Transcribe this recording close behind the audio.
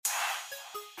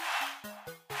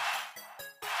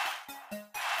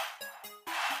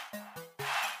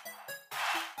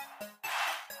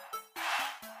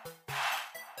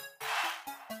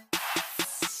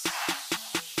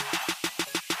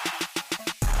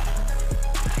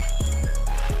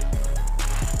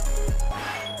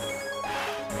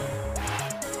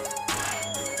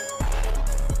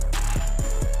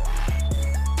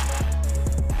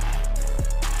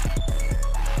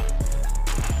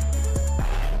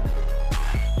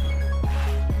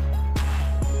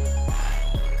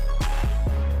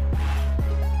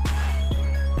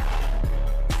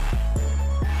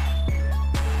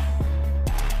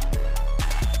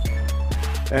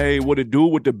Hey, what to do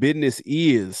with the business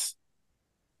is.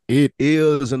 It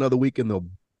is another week in the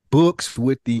books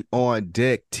with the On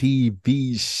Deck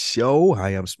TV show. I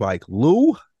am Spike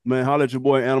Lou. Man, holla at your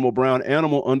boy Animal Brown,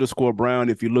 Animal_Brown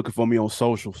if you're looking for me on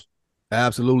socials.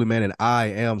 Absolutely, man. And I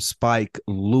am Spike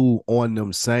Lou on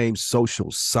them same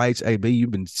social sites. Hey, B,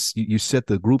 you set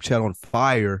the group chat on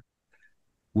fire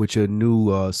with your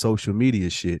new social media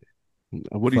shit.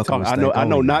 What are you Fucking talking? with I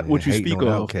know Stankonia, not man. what you Hating speak on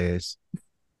of. Outcasts.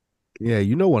 Yeah,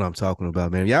 you know what I'm talking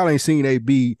about, man. Y'all ain't seen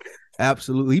AB.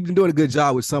 Absolutely, he's been doing a good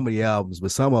job with some of the albums,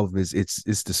 but some of them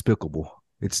it's despicable.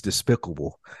 It's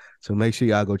despicable. So make sure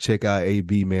y'all go check out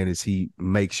AB, man, as he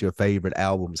makes your favorite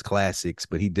albums classics.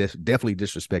 But he definitely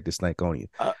disrespected Stankonia.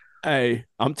 Uh, hey,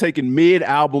 I'm taking mid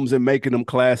albums and making them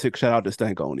classic. Shout out to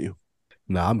Stank on you.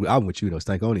 No, I'm with you though.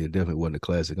 Stankonia definitely wasn't a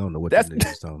classic. I don't know what that That's nigga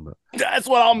was talking about. that's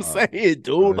what I'm saying,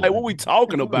 dude. Like, what we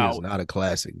talking Stankonia is about? not a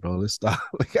classic, bro. Let's stop.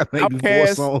 Like I maybe four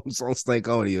Outcast, songs on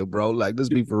Stankonia, bro. Like let's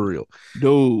be for real.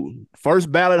 dude. First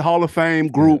ballot Hall of Fame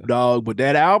Yeah. group, dog. But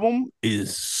that album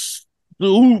is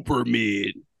super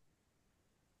mid.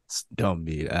 It's dumb,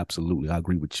 man. Absolutely. I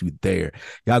agree with you there.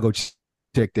 Y'all go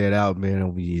check that out, man.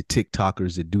 On your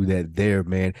TikTokers that do that there,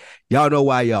 man. Y'all know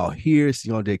why y'all here. It's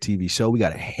the On Deck TV show. We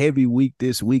got a heavy week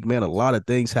this week, man. A lot of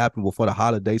things happened before the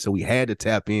holiday, so we had to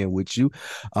tap in with you.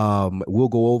 We'll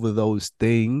go over those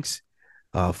things.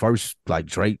 First, like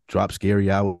Drake dropped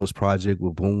Scary Hours project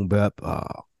with Boom Bap.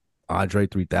 Andre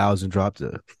 3000 dropped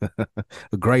a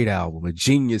great album, a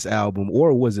genius album,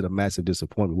 or was it a massive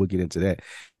disappointment? We'll get into that.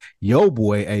 Yo,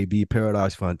 boy, AB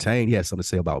Paradise Fontaine, he had something to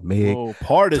say about Meg. Oh,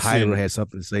 Tyler partisan. had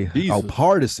something to say. Oh, Jesus.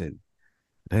 Partisan.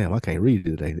 Damn, I can't read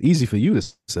it today. Easy for you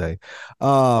to say.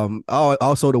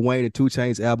 Also the Wayne and 2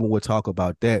 Chainz album. We'll talk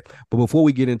about that. But before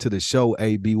we get into the show,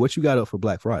 AB, what you got up for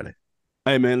Black Friday?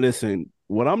 Hey man, listen,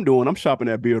 what I'm doing, I'm shopping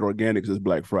at Beard Organics this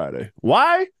Black Friday.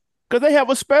 Why? Because they have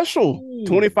a special Ooh.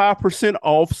 25%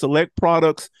 off select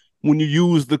products when you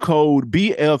use the code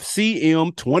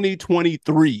BFCM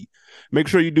 2023. Make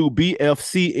sure you do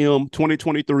BFCM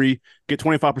 2023. Get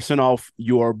 25% off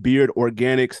your Beard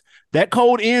Organics. That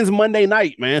code ends Monday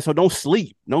night, man. So don't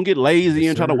sleep. Don't get lazy Yes,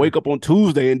 and try to sir. wake up on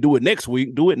Tuesday and do it next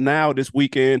week. Do it now this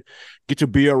weekend. Get your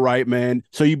beer right, man.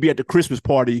 So you be at the Christmas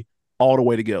party all the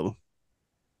way together.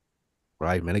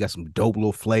 Right, man. They got some dope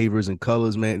little flavors and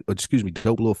colors, man. Excuse me,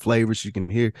 dope little flavors you can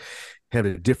hear. Have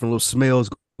the different little smells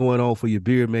going on for your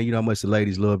beer, man. You know how much the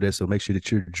ladies love that. So make sure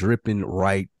that you're dripping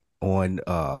right on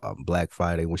Black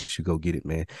Friday once you go get it,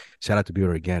 man. Shout out to Beer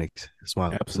Organics,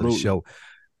 sponsor of the Absolutely. show.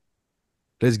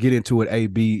 Let's get into it,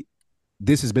 AB.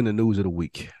 This has been the news of the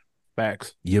week.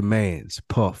 Facts. Your man's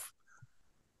Puff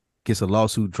gets a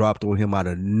lawsuit dropped on him out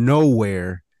of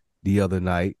nowhere the other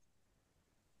night.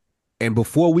 And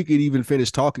before we could even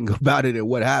finish talking about it and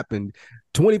what happened,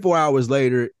 24 hours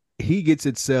later, he gets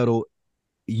it settled.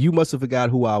 You must have forgot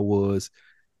who I was.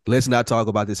 Let's not talk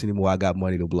about this anymore. I got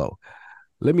money to blow.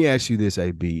 Let me ask you this,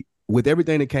 AB. With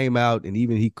everything that came out and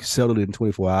even he settled it in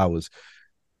 24 hours,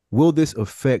 will this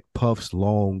affect Puff's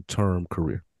long-term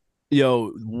career?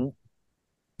 Yo,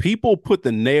 people put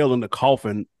the nail in the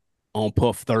coffin on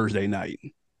Puff Thursday night.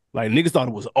 Like niggas thought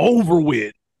it was over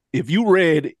with. If you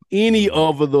read any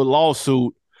of the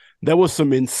lawsuit, there was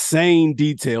some insane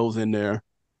details in there.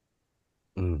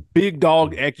 Mm. Big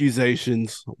dog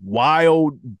accusations,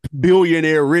 wild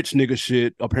billionaire rich nigga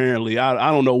shit. Apparently,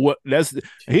 I don't know what that's.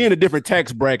 He in a different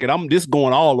tax bracket. I'm just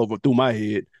going all over through my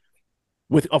head.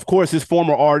 With of course his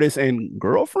former artist and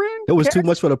girlfriend. It was too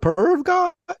much for the perv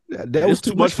god? That It's was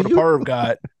too too much much for for the you? perv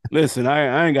god. Listen,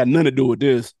 I ain't got nothing to do with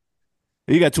this.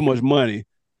 He got too much money.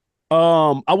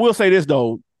 I will say this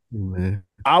though. Man.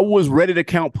 I was ready to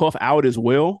count Puff out as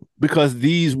well because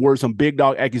these were some big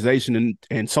dog accusations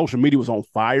and social media was on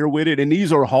fire with it. And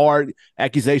these are hard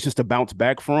accusations to bounce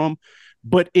back from.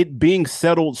 But it being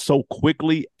settled so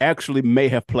quickly actually may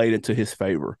have played into his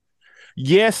favor.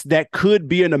 Yes, that could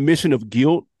be an admission of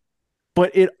guilt,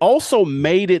 but it also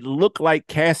made it look like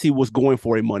Cassie was going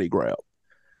for a money grab.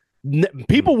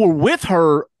 People were with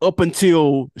her up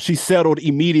until she settled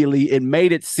immediately. It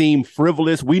made it seem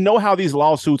frivolous. We know how these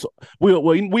lawsuits,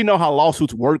 we know how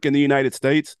lawsuits work in the United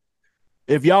States.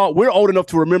 If y'all, we're old enough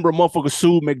to remember motherfuckers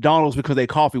sued McDonald's because their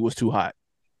coffee was too hot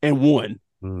and won.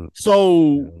 Mm.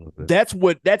 So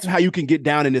Yeah, that's how you can get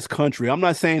down in this country. I'm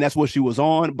not saying that's what she was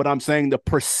on, but I'm saying the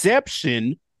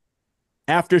perception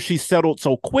after she settled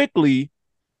so quickly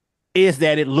is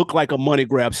that it looked like a money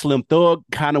grab. Slim Thug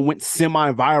kind of went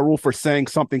semi-viral for saying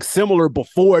something similar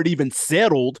before it even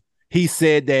settled. He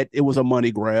said that it was a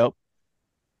money grab.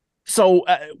 So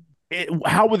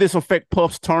how would this affect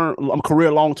Puff's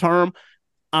career long term?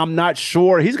 I'm not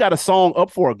sure. He's got a song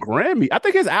up for a Grammy. I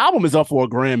think his album is up for a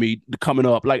Grammy coming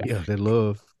up. Like, Yeah, they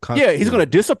love. Yeah, he's gonna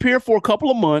disappear for a couple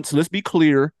of months. Let's be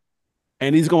clear,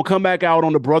 and he's gonna come back out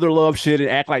on the brother love shit and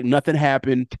act like nothing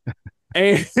happened.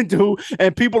 And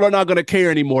people are not gonna care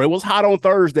anymore. It was hot on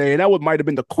Thursday, and that might have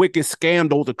been the quickest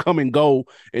scandal to come and go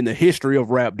in the history of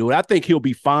rap, dude. I think he'll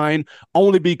be fine,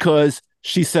 only because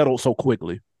she settled so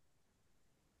quickly.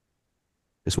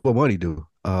 It's what money do.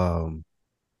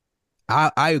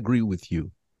 I agree with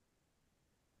you.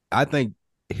 I think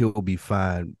he'll be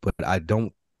fine, but I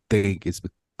don't think it's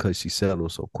because she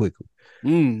settled so quickly.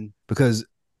 Because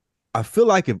I feel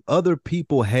like if other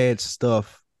people had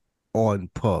stuff on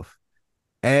Puff,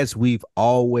 as we've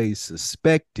always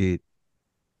suspected,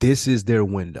 this is their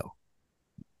window.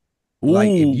 Ooh. Like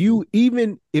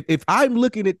if I'm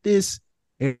looking at this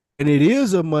and it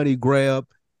is a money grab,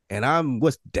 and I'm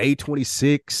day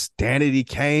 26, Danity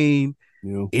Kane,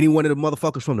 any one of the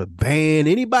motherfuckers from the band,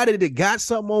 anybody that got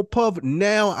something on Puff,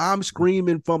 now I'm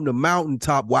screaming from the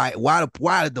mountaintop, why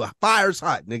the fire's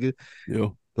hot, nigga? Yeah.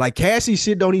 Like Cassie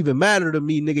shit don't even matter to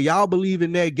me, nigga. Y'all believe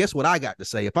in that? Guess what I got to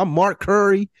say? If I'm Mark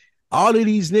Curry, all of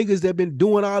these niggas that been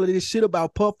doing all of this shit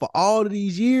about Puff for all of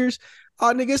these years,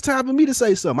 nigga, it's time for me to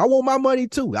say something. I want my money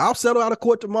too. I'll settle out of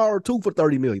court tomorrow too for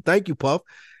 $30 million. Thank you, Puff.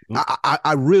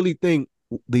 I really think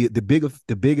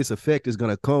the biggest effect is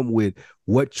going to come with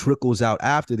what trickles out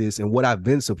after this. And what I've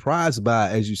been surprised by,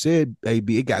 as you said,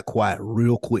 AB, it got quiet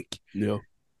real quick. Yeah.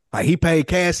 Like he paid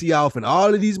Cassie off, and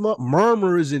all of these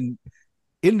murmurs and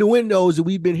innuendos that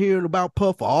we've been hearing about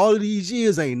Puff for all of these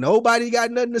years, ain't nobody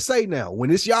got nothing to say now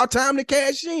when it's y'all time to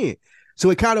cash in. So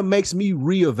it kind of makes me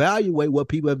reevaluate what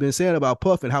people have been saying about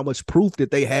Puff and how much proof that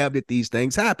they have that these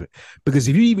things happen. Because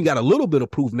if you even got a little bit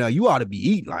of proof now, you ought to be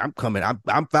eating. Like,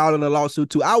 I'm filing a lawsuit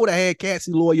too. I would have had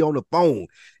Cassie lawyer on the phone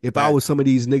if I was some of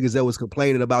these niggas that was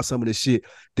complaining about some of the shit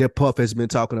that Puff has been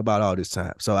talking about all this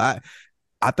time. So I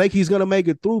think he's gonna make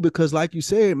it through because, like you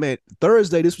said, man,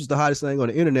 Thursday this was the hottest thing on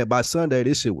the internet. By Sunday,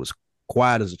 this shit was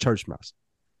quiet as a church mouse.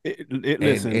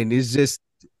 Listen, and it's just.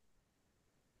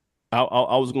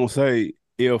 I was gonna say,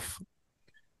 if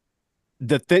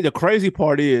the crazy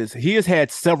part is he has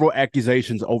had several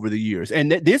accusations over the years,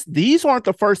 and these aren't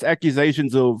the first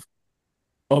accusations of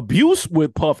abuse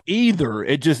with Puff either.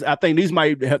 I think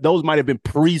those might have been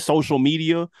pre-social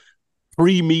media,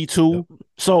 pre-Me Too. Yep.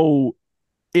 So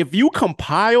if you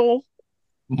compile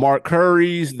Mark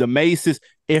Curry's, the Maces,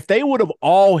 if they would have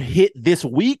all hit this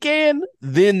weekend,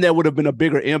 then there would have been a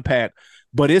bigger impact.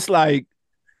 But it's like,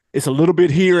 it's a little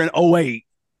bit here in 2008.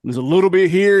 There's a little bit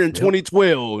here in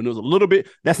 2012. And there's a little bit.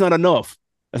 That's not enough.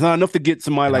 That's not enough to get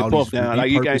somebody like Puff down. Like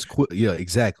you can't. Yeah,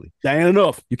 exactly. That ain't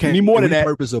enough. You can't need more than that.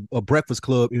 Repurpose a Breakfast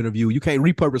Club interview. You can't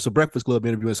repurpose a Breakfast Club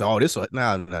interview and say, "Oh, this."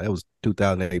 Nah, that was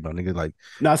 2008, my nigga. Like,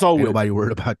 that's all. Nobody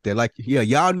worried about that. Like, yeah,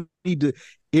 y'all need to.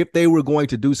 If they were going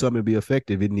to do something to be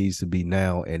effective, it needs to be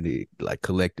now and like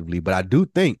collectively. But I do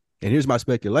think, and here's my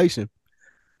speculation.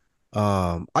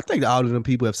 I think all of them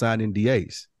people have signed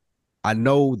NDAs. I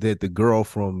know that the girl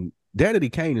from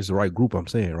Danity Kane is the right group. I'm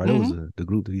saying, right? Mm-hmm. It was the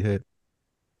group that he had.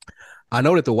 I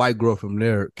know that the white girl from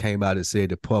there came out and said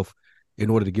that Puff, in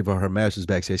order to give her master's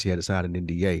back, said she had to sign an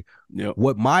NDA. Yep.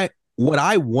 What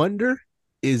I wonder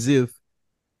is if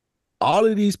all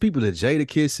of these people, the Jada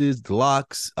Kisses, the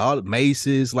Locks, all the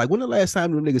Maces, like when the last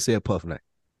time them niggas said Puff name?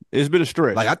 It's been a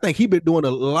stretch. Like I think he been doing a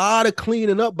lot of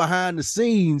cleaning up behind the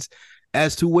scenes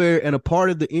as to where, and a part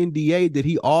of the NDA that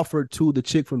he offered to the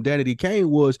chick from Danity Kane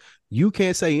was, you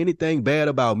can't say anything bad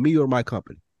about me or my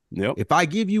company. Yep. If I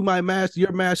give you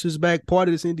your master's back, part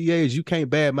of this NDA is you can't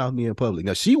badmouth me in public.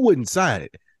 Now she wouldn't sign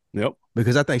it. Yep.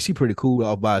 Because I think she's pretty cool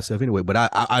all by herself anyway. But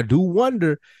I do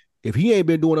wonder if he ain't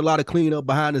been doing a lot of cleanup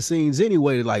behind the scenes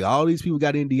anyway. Like all these people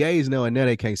got NDAs now, and now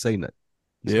they can't say nothing.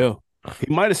 Yeah.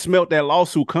 He might have smelt that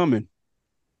lawsuit coming.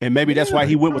 And maybe that's why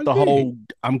he went with the whole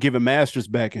I'm giving masters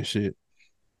back and shit.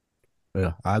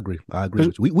 Yeah, I agree.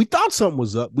 With you. We thought something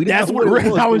was up. We didn't That's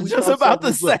what I was just about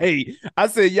to say. I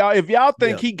said, y'all, if y'all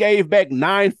think he gave back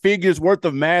 9 figures worth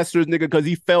of masters, nigga, because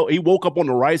he woke up on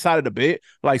the right side of the bed,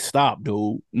 like, stop,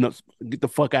 dude. No, get the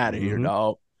fuck out of here,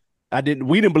 dog.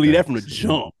 We didn't believe that from the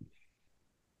jump.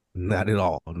 Not at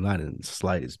all. Not in the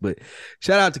slightest. But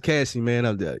shout out to Cassie, man.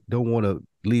 I don't want to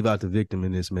leave out the victim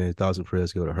in this, man. Thoughts and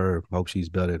prayers go to her. Hope she's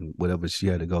better than whatever she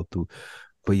had to go through.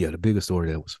 But yeah, the biggest story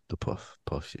there was the Puff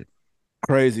shit.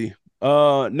 Crazy.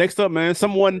 Next up, man,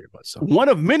 one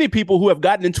of many people who have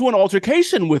gotten into an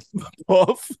altercation with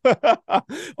Puff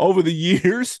over the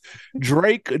years.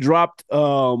 Drake dropped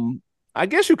I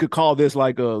guess you could call this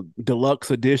like a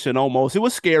deluxe edition almost. It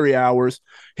was Scary Hours,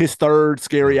 his third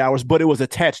Scary Hours, but it was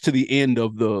attached to the end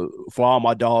of the For All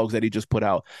My Dogs that he just put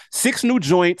out. 6 new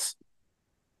joints,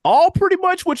 all pretty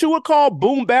much what you would call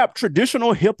boom bap,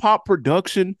 traditional hip hop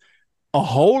production. A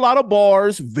whole lot of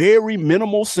bars, very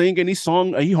minimal singing.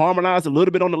 He harmonized a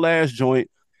little bit on the last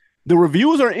joint. The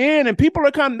reviews are in, and people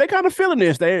are kind of feeling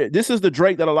this. This is the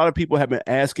Drake that a lot of people have been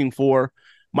asking for.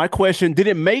 My question, did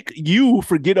it make you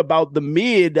forget about the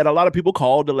mid that a lot of people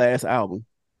called the last album?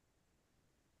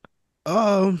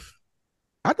 I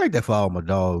think that For All My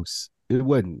Dogs, it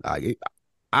wasn't.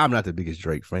 I'm not the biggest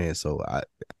Drake fan, so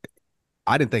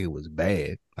I didn't think it was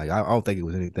bad. Like I don't think it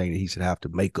was anything that he should have to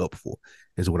make up for.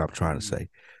 Is what I'm trying to say.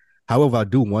 However, I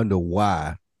do wonder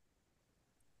why.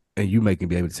 And you may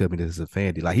be able to tell me this as a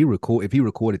fan. Like if he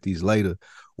recorded these later,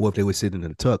 or if they were sitting in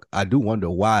the tuck, I do wonder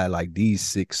why like these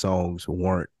 6 songs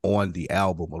weren't on the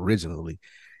album originally,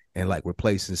 and like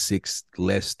replacing 6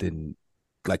 less than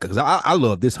like because I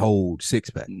love this whole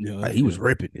 6-pack. Like, he was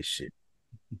ripping this shit.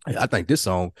 I think this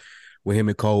song with him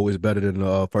and Cole is better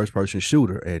than First Person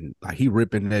Shooter, and like he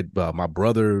ripping that My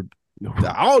Brother,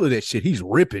 all of that shit. He's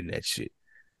ripping that shit.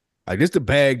 Like, this the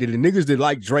bag that the niggas that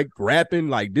like Drake rapping,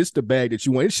 like, this the bag that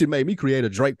you want. This shit made me create a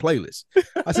Drake playlist.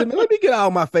 I said, man, let me get all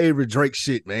my favorite Drake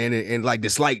shit, man, and like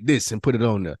dislike this and put it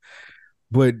on there.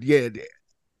 But, yeah,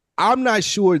 I'm not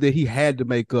sure that he had to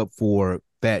make up for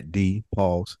Fat D,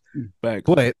 pause. Back.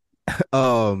 But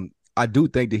I do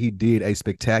think that he did a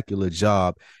spectacular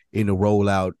job in the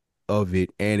rollout of it,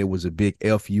 and it was a big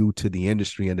FU to the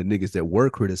industry and the niggas that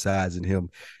were criticizing him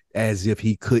as if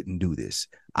he couldn't do this.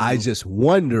 I just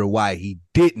wonder why he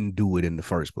didn't do it in the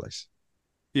first place.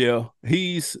 Yeah,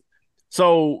 he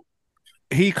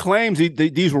claims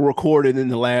these were recorded in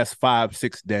the last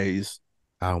 5-6 days.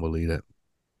 I don't believe that.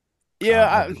 Yeah,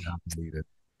 I don't believe that.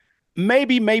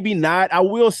 Maybe not. I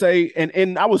will say,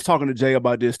 and I was talking to Jay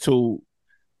about this too,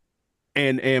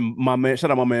 and my man,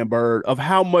 shout out my man Bird, of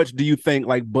how much do you think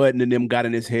like Budden and them got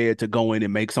in his head to go in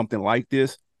and make something like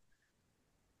this?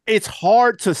 It's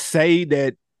hard to say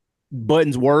that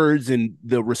Budden's words and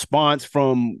the response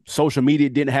from social media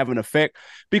didn't have an effect,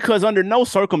 because under no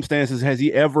circumstances has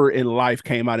he ever in life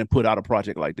came out and put out a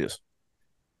project like this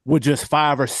with just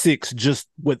 5 or 6, just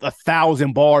with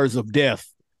 1,000 bars of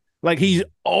death. Like, he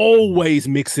always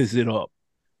mixes it up.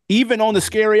 Even on the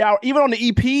Scary Hour, even on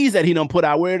the EPs that he done put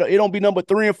out, where it don't be number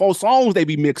 3 and 4 songs, they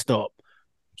be mixed up.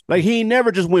 Like, he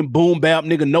never just went boom bap,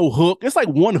 nigga, no hook. It's like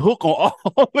one hook on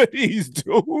all of these,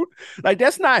 dude. Like,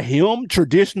 that's not him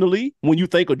traditionally when you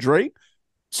think of Drake.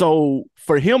 So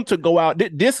for him to go out,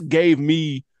 this gave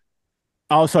me,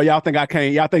 oh, so y'all think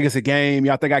it's a game?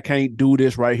 Y'all think I can't do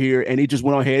this right here? And he just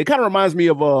went on ahead. It kind of reminds me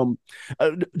of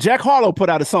Jack Harlow put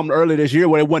out something earlier this year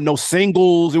where it wasn't no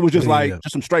singles. It was just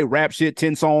just some straight rap shit,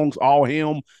 10 songs, all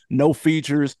him, no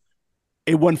features.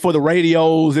 It wasn't for the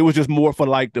radios. It was just more for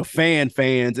like the fans.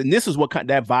 And this is what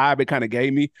that vibe it kind of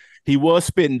gave me. He was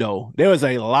spitting though. There was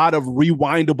a lot of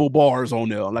rewindable bars on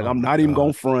there. Like, I'm not even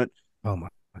going front. Oh my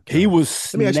God. He was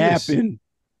snapping.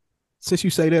 Since you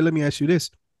say that, let me ask you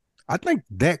this. I think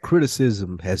that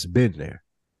criticism has been there.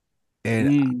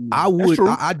 And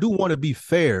I do want to be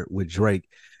fair with Drake,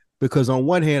 because on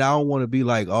one hand, I don't want to be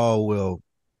like, oh, well,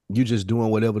 you just doing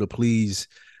whatever to please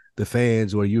the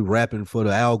fans, or you rapping for the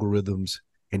algorithms,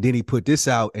 and then he put this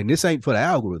out, and this ain't for the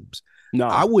algorithms. No,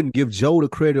 I wouldn't give Joe the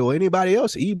credit, or anybody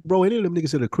else, bro, any of them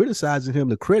niggas that are criticizing him,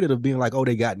 the credit of being like, oh,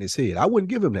 they got in his head. I wouldn't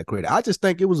give him that credit. I just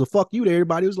think it was a fuck you to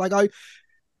everybody. It was like,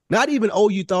 not even, oh,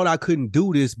 you thought I couldn't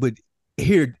do this, but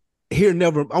here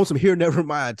never on some here never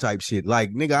mind type shit.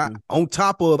 Like, nigga, on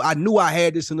top of, I knew I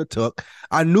had this in the tuck.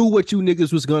 I knew what you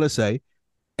niggas was gonna say,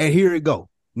 and here it go.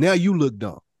 Now you look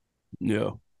dumb.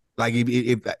 Yeah. Like,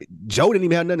 if Joe didn't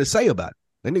even have nothing to say about it,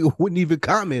 that nigga wouldn't even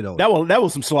comment on it. That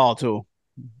was some slaw too.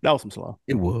 That was some slaw.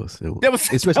 It was.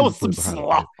 Especially that was some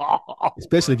slaw.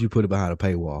 Especially if you put it behind a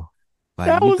paywall. Like,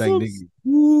 that you think,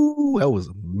 nigga, that was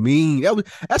mean.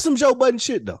 That's some Joe Budden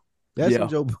shit though. That's some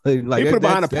Joe Budden. Like, he put it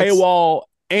behind a paywall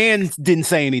and didn't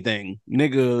say anything,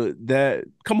 nigga.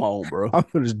 Come on, bro. I'm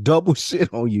gonna just double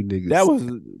shit on you, niggas.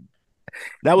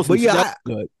 That was. But yeah,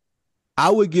 good. I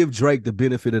would give Drake the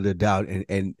benefit of the doubt,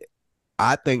 and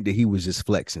I think that he was just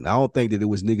flexing. I don't think that it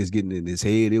was niggas getting in his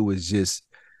head. It was just,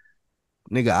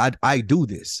 nigga, I do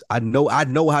this. I know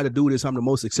how to do this. I'm the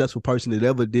most successful person that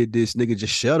ever did this. Nigga,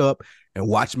 just shut up and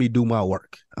watch me do my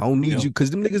work. I don't need you, because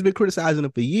them niggas been criticizing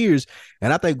him for years.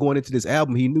 And I think going into this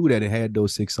album, he knew that and had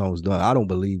those 6 songs done. I don't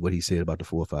believe what he said about the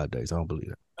 4 or 5 days. I don't believe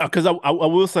that. Because I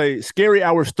will say, Scary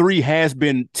Hours 3 has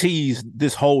been teased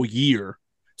this whole year.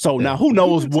 So now who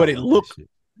knows what it looked.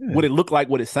 what it looked like,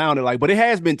 what it sounded like. But it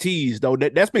has been teased though.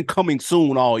 That's been coming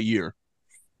soon all year.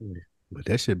 But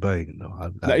that shit banging though.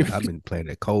 I've been playing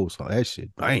that Cole song. That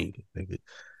shit banging, nigga.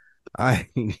 I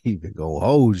ain't even gonna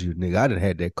hold you, nigga. I done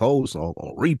had that Cole song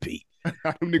on repeat.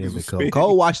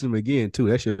 Cole watched him again too.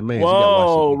 That's your man.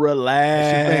 Whoa,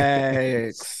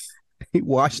 relax. He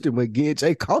watched him again.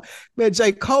 J. Cole, man,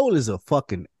 J. Cole is a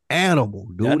fucking animal,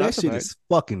 dude. Yeah, that shit is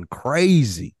fucking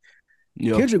crazy.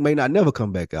 Yep. Kendrick may not never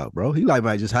come back out, bro. He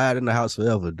might just hide in the house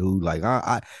forever, dude. Like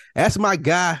I that's my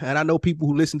guy, and I know people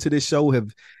who listen to this show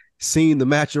have seen the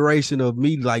maturation of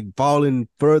me like falling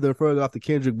further and further off the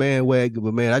Kendrick bandwagon.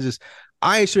 But man,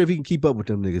 I ain't sure if he can keep up with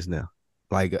them niggas now.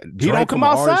 Like he don't come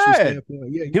outside.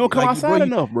 Yeah, he don't come outside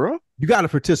enough, bro. You got to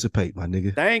participate, my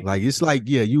nigga. Like it's like,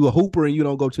 yeah, you a hooper and you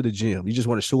don't go to the gym. You just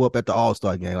want to show up at the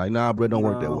All-Star game. Like, nah, bro, don't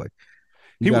work that way.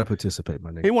 You got to participate,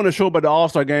 my nigga. He want to show up at the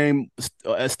All-Star game,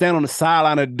 stand on the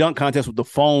sideline of the dunk contest with the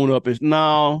phone up.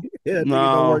 No, yeah, no,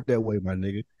 don't work that way, my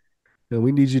nigga. Yeah,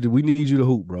 we need you to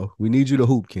hoop, bro. We need you to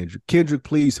hoop, Kendrick. Kendrick,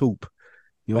 please hoop.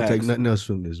 You don't take nothing else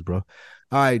from this, bro. All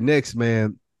right, next,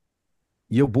 man.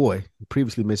 Your boy,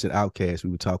 previously mentioned Outkast, we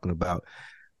were talking about.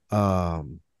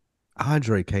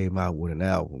 Andre came out with an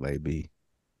album, maybe.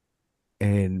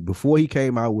 And before he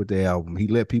came out with the album, he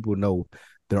let people know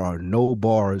there are no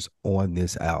bars on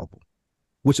this album,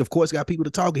 which, of course, got people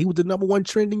to talk. He was the #1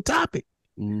 trending topic.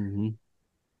 Mm-hmm.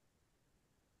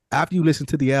 After you listen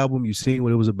to the album, you seen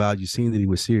what it was about, you seen that he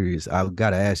was serious. I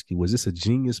got to ask you, was this a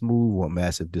genius move or a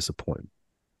massive disappointment?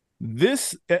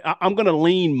 I'm going to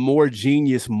lean more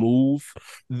genius move.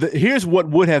 Here's what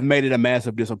would have made it a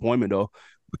massive disappointment, though.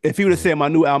 If he would have said my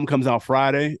new album comes out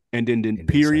Friday and then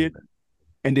period,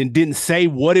 and then didn't say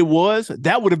what it was,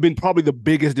 that would have been probably the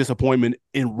biggest disappointment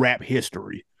in rap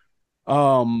history.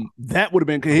 That would have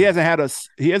been, because he hasn't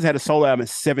had a solo album in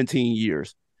 17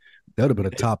 years. That would have been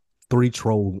a top 3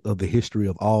 troll of the history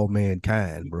of all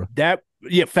mankind, bro.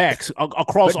 Facts.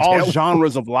 Across all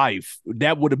genres of life,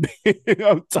 that would have been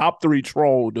a top 3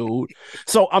 troll, dude.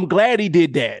 So I'm glad he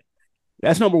did that.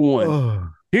 That's number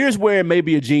one. Here's where it may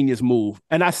be a genius move.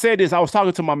 And I said this, I was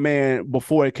talking to my man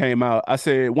before it came out. I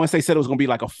said, once they said it was going to be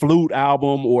like a flute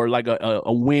album or like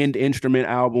a wind instrument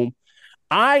album,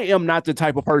 I am not the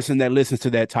type of person that listens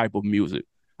to that type of music.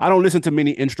 I don't listen to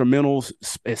many instrumentals,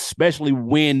 especially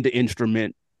wind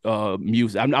instrument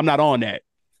music. I'm not on that.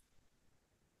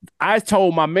 I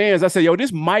told my mans, I said, yo,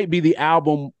 this might be the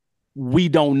album we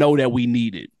don't know that we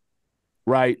needed,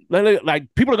 right?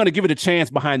 Like people are going to give it a chance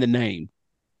behind the name.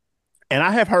 And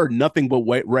I have heard nothing but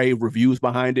rave reviews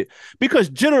behind it because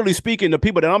generally speaking, the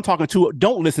people that I'm talking to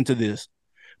don't listen to this.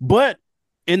 But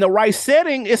in the right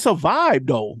setting, it's a vibe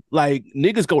though. Like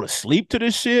niggas go to sleep to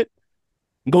this shit.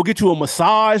 Go get you a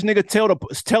massage, nigga. Tell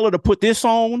her to put this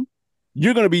on.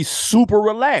 You're going to be super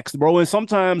relaxed, bro. And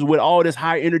sometimes with all this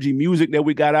high energy music that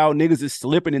we got out, niggas is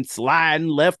slipping and sliding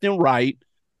left and right.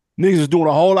 Niggas is doing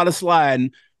a whole lot of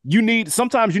sliding.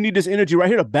 Sometimes you need this energy right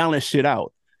here to balance shit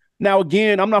out. Now,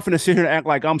 again, I'm not going to sit here and act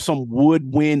like I'm some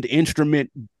woodwind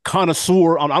instrument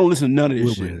connoisseur. I don't listen to none of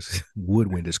this shit.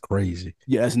 Woodwind is crazy.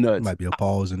 Yeah, it's nuts. Might be a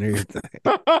pause and everything.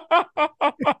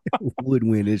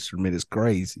 Woodwind instrument is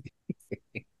crazy.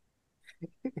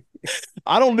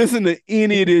 I don't listen to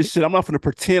any of this shit. I'm not going to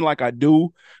pretend like I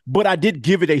do, but I did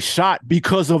give it a shot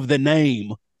because of the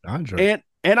name. Andre.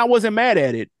 And I wasn't mad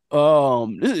at it.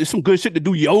 This is some good shit to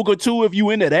do yoga too if you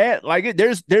into that. Like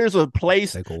there's a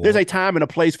place, there's a time and a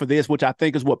place for this, which I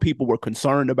think is what people were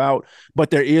concerned about.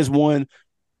 But there is one.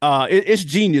 It's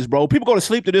genius, bro. People go to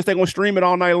sleep to this, they're gonna stream it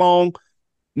all night long.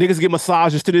 Niggas get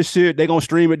massages to this shit, they gonna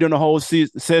stream it during the whole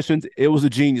sessions. It was a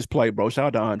genius play, bro. Shout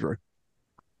out to Andre.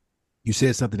 You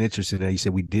said something interesting there. You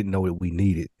said we didn't know what we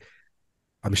needed.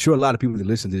 I'm sure a lot of people that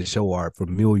listen to the show are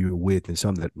familiar with, and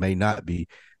some that may not be,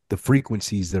 the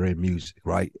frequencies that are in music,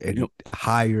 right? And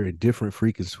higher and different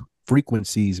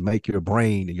frequencies make your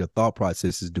brain and your thought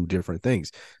processes do different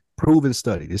things. Proven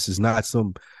study. This is not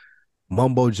some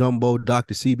mumbo jumbo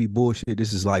Dr. CB bullshit.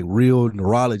 This is like real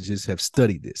neurologists have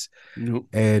studied this.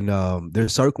 And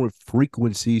there's certain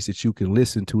frequencies that you can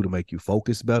listen to make you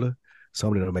focus better,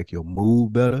 some that'll make you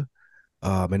move better.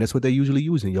 And that's what they usually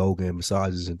use in yoga and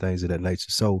massages and things of that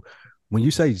nature. So when you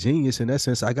say genius in that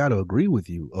sense, I gotta agree with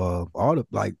you.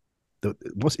 The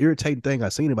most irritating thing I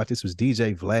seen about this was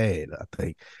DJ Vlad, I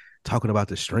think, talking about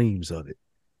the streams of it.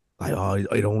 Like, oh,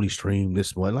 it only streamed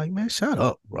this one. Like, man, shut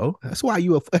up, bro. That's why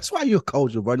you're a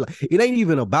culture, bro. Like, it ain't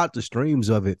even about the streams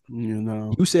of it.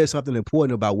 You said something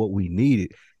important about what we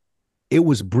needed. It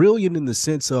was brilliant in the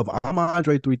sense of I'm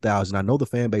Andre 3000. I know the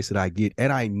fan base that I get,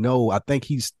 and I think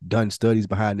he's done studies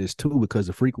behind this too, because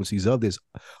the frequencies of this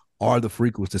are the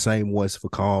frequencies the same ones for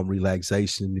calm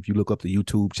relaxation. If you look up the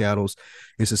YouTube channels,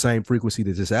 it's the same frequency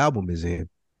that this album is in.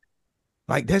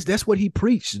 Like that's what he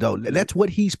preached, though. That's what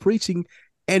he's preaching.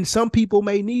 And some people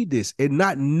may need this and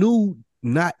not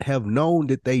have known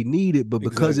that they need it, but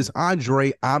because it's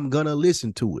Andre, I'm gonna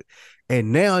listen to it.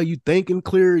 And now you thinking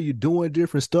clearer, you're doing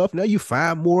different stuff. Now you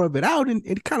find more of it out and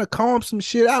it kind of calms some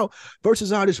shit out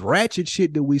versus all this ratchet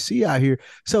shit that we see out here.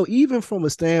 So even from a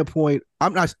standpoint,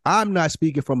 I'm not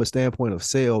speaking from a standpoint of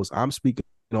sales. I'm speaking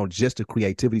on just a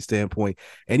creativity standpoint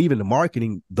and even the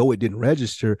marketing, though it didn't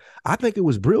register. I think it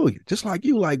was brilliant. Just like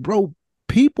you, like, bro,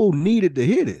 people needed to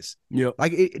hear this. Yeah,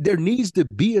 like there needs to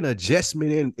be an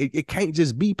adjustment, and it can't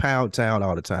just be Pound Town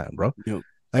all the time, bro. Yep.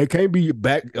 It can't be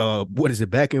back. What is it?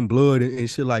 Back in Blood and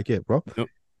shit like that, bro. Yep.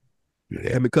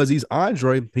 And because he's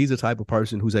Andre, he's the type of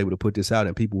person who's able to put this out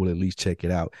and people will at least check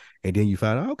it out. And then you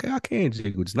find out, okay, I can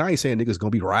jiggle this. Now I ain't saying niggas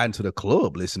gonna be riding to the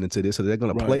club listening to this, so they're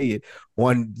gonna play it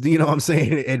on, you know what I'm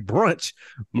saying, at brunch.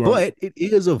 But it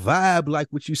is a vibe, like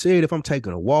what you said. If I'm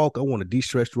taking a walk, I want to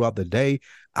de-stress throughout the day.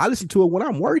 I listen to it when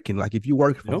I'm working. Like if you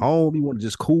work from home, you want to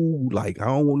just cool. Like I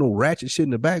don't want no ratchet shit in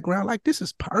the background. Like this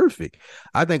is perfect.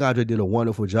 I think Andre did a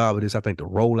wonderful job of this. I think the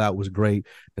rollout was great.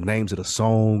 The names of the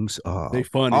songs, they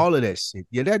funny. All of that shit.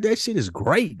 Yeah, that shit is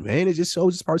great, man. It just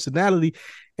shows his personality,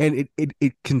 and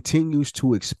it continues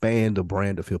to expand the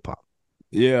brand of hip hop.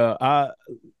 Yeah,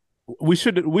 we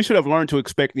should have learned to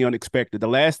expect the unexpected. The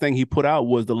last thing he put out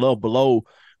was The Love Below,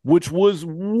 which was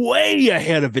way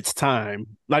ahead of its time.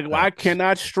 Like, I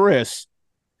cannot stress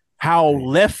how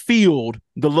left field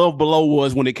The Love Below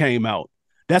was when it came out.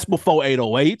 That's before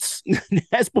 808s.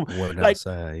 That's like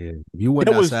outside, yeah. You went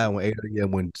outside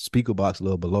when Speakerbox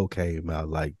Love Below came out.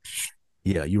 Like,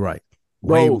 yeah, you're right.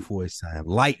 Way before his time.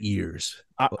 Light years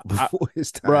before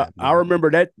his time. Bro, I remember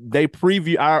that they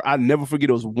preview. I never forget.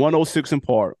 It was 106 in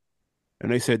Park,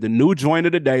 and they said the new joint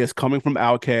of the day is coming from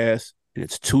Outkast. And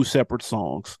it's 2 separate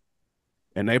songs.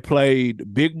 And they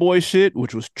played Big Boy Shit,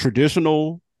 which was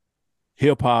traditional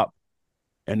hip hop.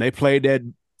 And they played that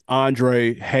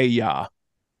Andre Hey Ya.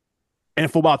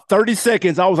 And for about 30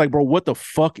 seconds, I was like, bro, what the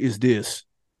fuck is this?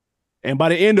 And by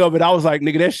the end of it, I was like,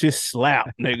 nigga, that shit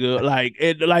slap, nigga.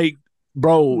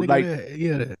 Bro, nigga,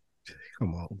 like,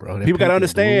 come on, bro. People gotta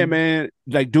understand, man.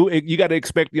 Like, you gotta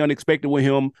expect the unexpected with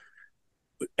him.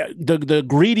 The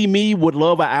greedy me would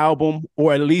love an album,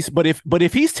 or at least, but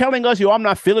if he's telling us, yo, I'm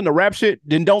not feeling the rap shit,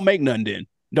 then don't make none. Then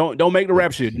don't make the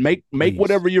rap shit. Make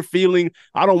whatever you're feeling.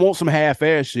 I don't want some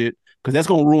half-ass shit because that's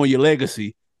gonna ruin your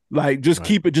legacy. Like, just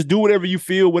keep it. Just do whatever you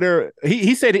feel. Whatever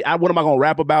he said. What am I gonna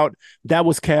rap about? That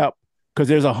was cap. Because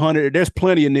there's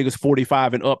plenty of niggas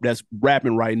 45 and up that's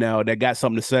rapping right now that got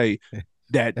something to say.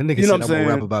 That nigga you know said, what I'm saying?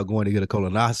 Rap about going to get a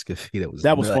colonoscopy.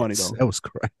 That was funny though. That was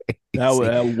crazy. That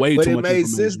was way but too much. But it made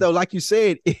sense though. Like you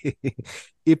said,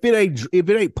 if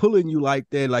it ain't pulling you like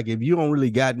that, like if you don't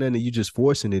really got nothing, you just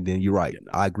forcing it, then you're right.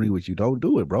 I agree with you. Don't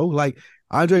do it, bro. Like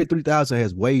Andre 3000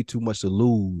 has way too much to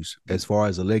lose as far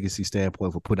as a legacy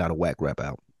standpoint for putting out a whack rap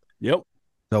album. Yep.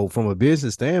 So from a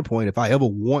business standpoint, if I ever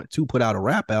want to put out a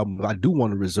rap album, I do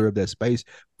want to reserve that space.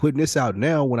 Putting this out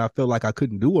now when I felt like I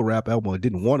couldn't do a rap album or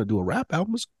didn't want to do a rap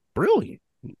album was brilliant.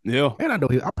 Yeah. And I know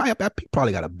he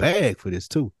probably got a bag for this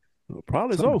too.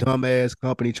 Probably some so. Dumbass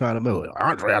company trying to make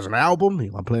Andre has an album.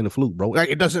 I'm playing the flute, bro.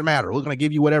 It doesn't matter. We're gonna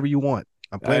give you whatever you want.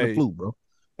 I'm playing the flute, bro.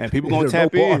 And people gonna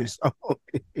tap in.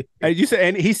 And you said,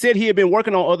 and he said he had been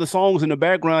working on other songs in the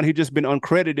background. He just been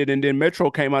uncredited, and then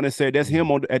Metro came out and said that's him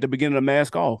at the beginning of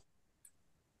Mask Off.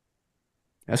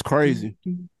 That's crazy.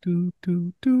 Oh,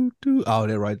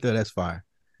 that right there, that's fire.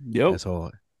 Yep, that's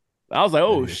hard. I was like,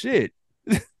 oh shit.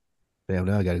 Damn,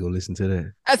 now I gotta go listen to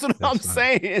that. That's what I'm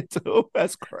saying too.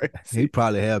 That's crazy. He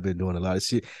probably have been doing a lot of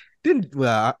shit.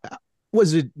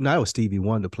 Was it? No, it was Stevie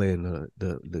Wonder playing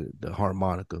the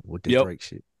harmonica with the Drake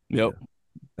shit. Yep,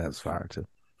 that's fire too.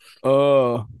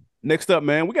 Next up,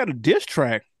 man, we got a diss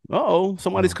track.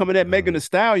 Somebody's coming at Megan Thee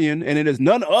Stallion, and it is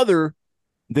none other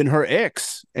than her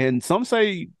ex, and some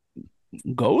say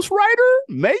ghostwriter,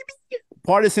 maybe.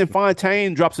 Partisan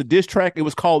Fontaine drops a diss track. It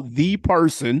was called The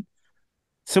Person.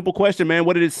 Simple question, man.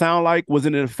 What did it sound like? Was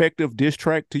it an effective diss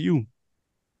track to you?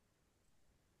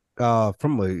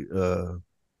 From a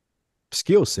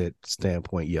skill set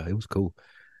standpoint, yeah, it was cool.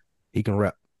 He can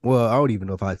rap. Well, I don't even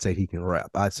know if I'd say he can rap.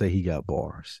 I'd say he got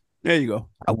bars. There you go.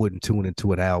 I wouldn't tune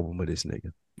into an album of this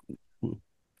nigga.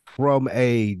 From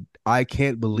a I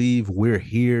can't believe we're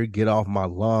here, get off my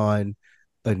lawn,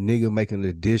 a nigga making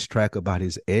a diss track about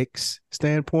his ex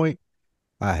standpoint,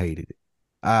 I hated it.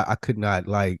 I could not,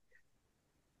 like,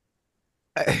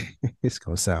 It's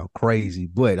gonna sound crazy,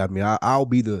 but I mean, I'll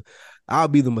be the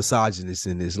misogynist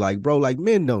in this. Like, bro, like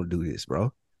men don't do this,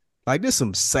 bro. Like, this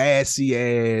some sassy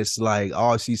ass, like,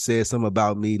 oh, she said something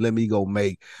about me. Let me go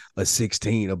make a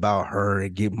 16 about her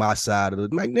and get my side of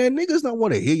the, like, man, niggas don't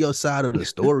want to hear your side of the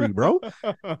story, bro.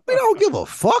 We don't give a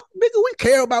fuck, nigga. We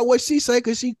care about what she say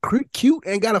because she cute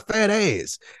and got a fat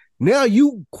ass. Now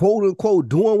you quote unquote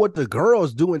doing what the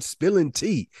girls doing, spilling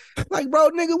tea. Like, bro,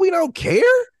 nigga, we don't care.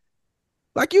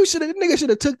 Like, nigga should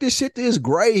have took this shit to his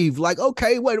grave. Like,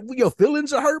 okay, what, your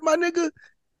feelings are hurt, my nigga?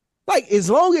 Like, as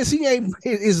long as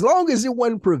it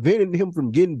wasn't preventing him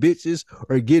from getting bitches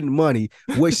or getting money,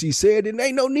 what she said, then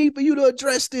ain't no need for you to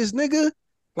address this, nigga.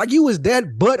 Like, you was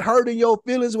that butt hurting your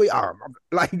feelings with,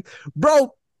 like,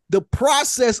 bro, the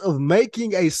process of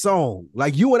making a song,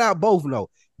 like you and I both know,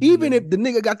 even if the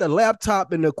nigga got the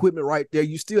laptop and the equipment right there,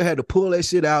 you still had to pull that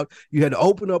shit out. You had to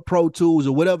open up Pro Tools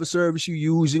or whatever service you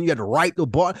use, and you had to write the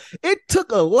bar. It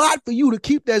took a lot for you to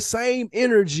keep that same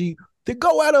energy to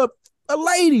go at a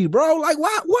lady, bro. Like,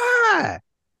 why?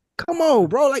 Come on,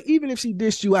 bro. Like, even if she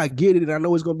dissed you, I get it. And I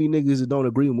know it's gonna be niggas that don't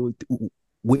agree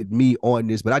with me on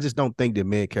this, but I just don't think that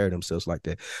men carry themselves like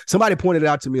that. Somebody pointed it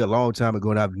out to me a long time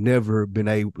ago, and I've never been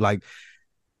able, like,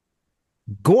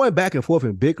 going back and forth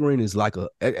and bickering is like for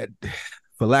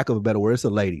lack of a better word, it's a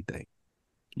lady thing.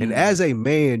 And as a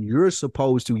man, you're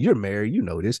married, you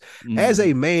know this. As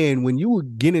a man, when you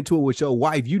get into it with your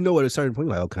wife, you know at a certain point,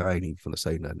 like, okay, I ain't even finna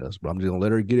say nothing else, but I'm just gonna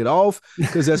let her get it off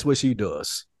because that's what she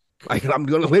does. Like, I'm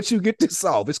gonna let you get this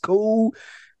off. It's cool.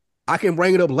 I can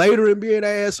bring it up later and be an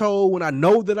asshole when I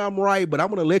know that I'm right, but I'm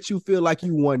gonna let you feel like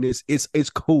you won this. It's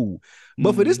cool.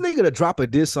 But for this nigga to drop a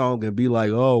diss song and be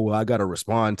like, oh, well, I gotta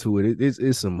respond to it,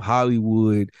 it's some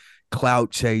Hollywood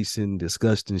clout chasing,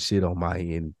 disgusting shit on my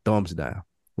end. Thumbs down.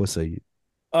 What say you?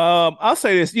 I'll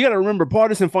say this. You got to remember,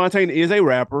 Pardison Fontaine is a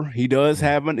rapper. He does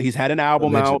he's had an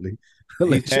album Allegedly.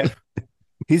 out.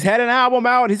 He's had an album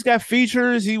out. He's got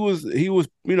features. He was,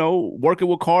 working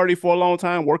with Cardi for a long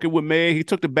time, working with Meg. He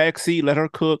took the back seat, let her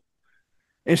cook.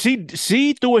 And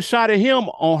she threw a shot at him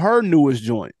on her newest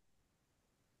joint.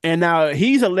 And now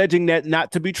he's alleging that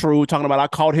not to be true, talking about I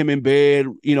caught him in bed,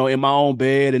 in my own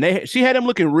bed. And she had him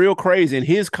looking real crazy. And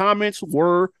his comments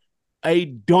were a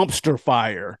dumpster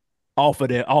fire off of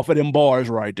them bars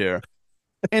right there.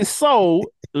 And so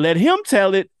let him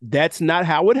tell it that's not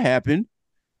how it happened.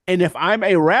 And if I'm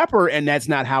a rapper and that's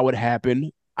not how it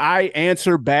happened, I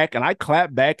answer back and I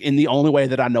clap back in the only way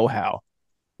that I know how,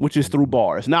 which is through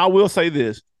bars. Now, I will say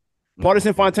this.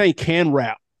 Pardison Fontaine can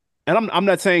rap. And I'm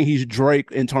not saying he's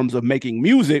Drake in terms of making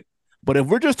music, but if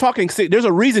we're just talking, there's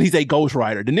a reason he's a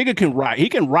ghostwriter. The nigga can write. He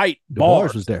can write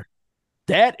bars. Was there.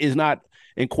 That is not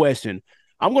in question.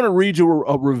 I'm going to read you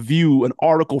a review, an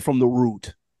article from The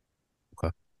Root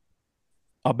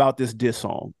about this diss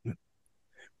song.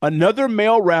 Another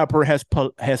male rapper has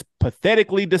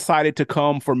pathetically decided to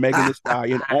come for Megan Thee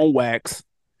Stallion on wax.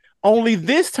 Only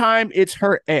this time it's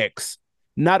her ex.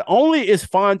 Not only is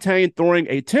Fontaine throwing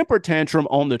a temper tantrum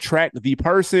on the track The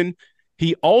Person,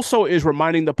 he also is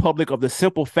reminding the public of the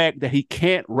simple fact that he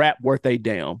can't rap worth a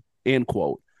damn, end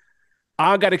quote.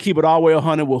 I got to keep it all the way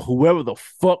 100 with whoever the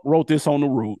fuck wrote this on The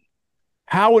Root.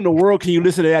 How in the world can you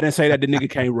listen to that and say that the nigga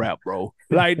can't rap, bro?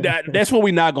 Like, that's what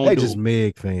we not going to do. They just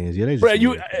Meg fans. Yeah, bro,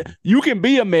 you can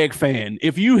be a Meg fan.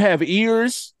 If you have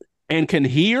ears and can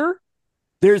hear,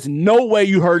 there's no way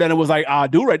you heard that and was like,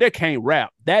 dude right there can't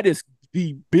rap. That is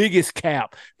the biggest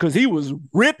cap because he was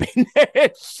ripping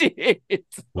that shit.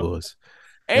 Was.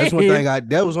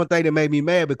 That was one thing that made me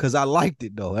mad because I liked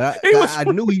it though. I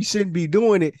knew he shouldn't be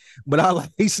doing it, but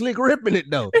he's slick ripping it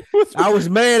though. I was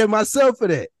mad at myself for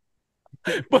that.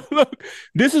 But look,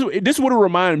 this would have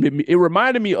reminded me. It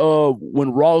reminded me of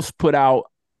when Ross put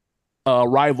out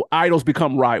Idols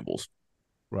Become Rivals.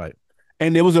 Right.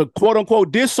 And there was a quote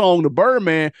unquote diss song to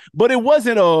Birdman, but it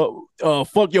wasn't a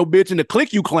fuck your bitch and the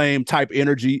click you claim type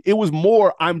energy. It was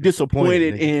more I'm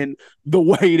disappointed in the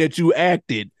way that you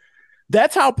acted.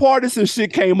 That's how Pardison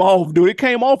shit came off, dude. It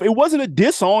came off. It wasn't a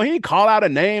diss song. He didn't call out a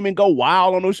name and go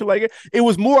wild on no shit like it. It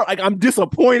was more like I'm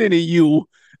disappointed in you.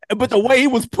 But the way he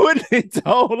was putting it,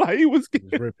 though, like he was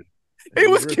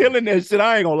killing that shit.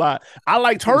 I ain't gonna lie. I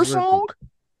liked her song,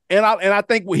 and I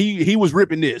think he was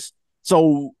ripping this.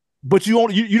 So, but you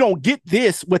don't get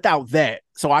this without that.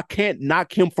 So I can't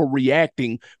knock him for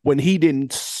reacting when he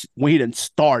didn't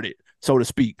start it, so to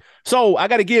speak. So I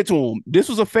got to get to him. This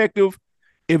was effective.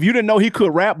 If you didn't know he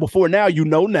could rap before now, you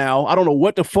know now. I don't know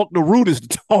what the fuck The Root is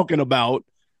talking about.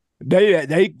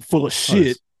 They full of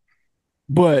shit.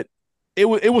 But it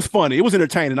was funny. It was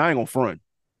entertaining. I ain't gonna front.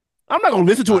 I'm not gonna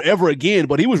listen to it ever again,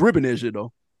 but he was ripping that shit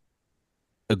though.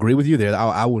 Agree with you there.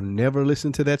 I will never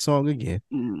listen to that song again.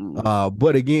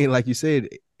 But again, like you said,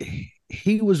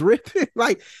 he was ripping.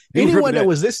 Like anyone that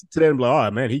was listening to that, like,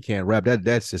 oh man, he can't rap.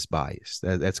 That's just bias.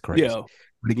 That's crazy. Yeah.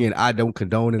 But again, I don't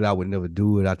condone it. I would never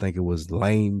do it. I think it was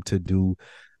lame to do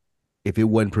if it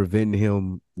wasn't preventing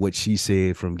him, what she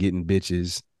said, from getting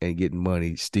bitches and getting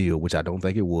money still, which I don't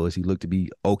think it was. He looked to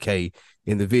be okay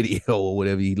in the video or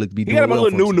whatever. He looked to be doing well. He got a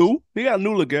little new. He got a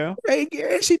new look, girl. Hey,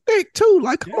 and she thick too.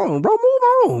 Like, come on, bro,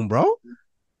 move on, bro.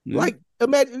 Yeah. Like,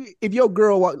 imagine if your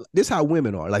girl walk. This is how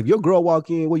women are. Like, if your girl walk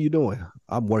in, what you doing?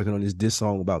 I'm working on this diss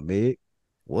song about Meg.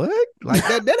 What? Like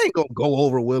that ain't gonna go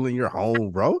over well in your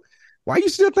home, bro. Why you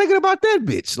still thinking about that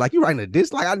bitch? Like, you writing a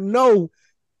diss? Like, I know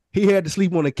he had to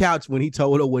sleep on the couch when he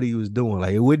told her what he was doing.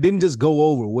 Like, it didn't just go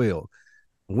over well.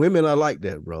 Women are like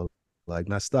that, bro. Like,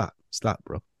 now stop,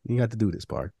 bro. You got to do this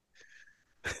part.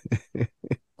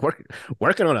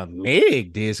 Working on a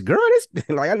Meg diss, girl. This,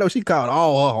 like, I know she called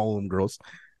all her homegirls.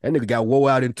 That nigga got woe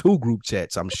out in 2 group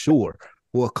chats, I'm sure,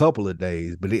 for a couple of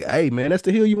days. But hey, man, that's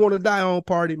the hill you want to die on,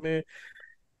 party, man.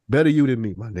 Better you than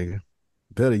me, my nigga.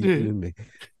 Better you than me.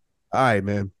 All right,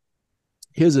 man.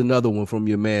 Here's another one from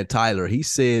your man, Tyler. He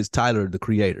says, Tyler, the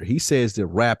creator, he says that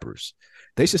rappers,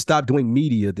 they should stop doing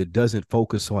media that doesn't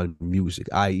focus on music,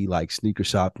 i.e. like sneaker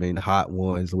shopping, Hot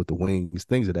Ones with the wings,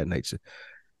 things of that nature.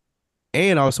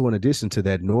 And also, in addition to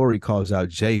that, Nori calls out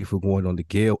Jay for going on the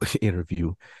Gayle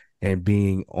interview and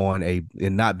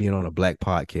not being on a black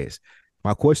podcast.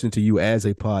 My question to you, as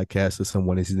a podcaster,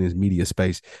 someone that's in this media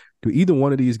space, do either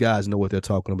one of these guys know what they're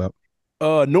talking about?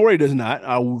 Nori does not.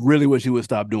 I really wish he would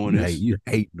stop doing this. You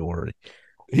hate Nori.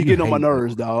 He getting on my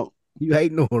nerves, dog. You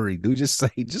hate Nori, dude. Just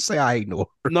say I hate Nori.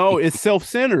 No, it's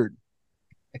self-centered.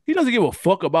 He doesn't give a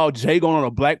fuck about Jay going on a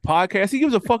black podcast. He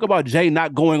gives a fuck about Jay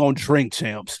not going on Drink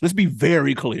Champs. Let's be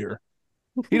very clear.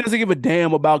 He doesn't give a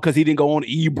damn about because he didn't go on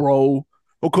Ebro or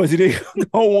because he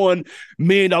didn't go on $1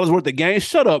 million worth of games.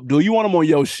 Shut up, dude. You want him on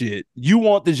your shit. You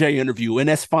want the Jay interview, and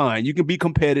that's fine. You can be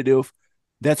competitive.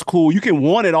 That's cool. You can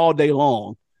want it all day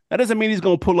long. That doesn't mean he's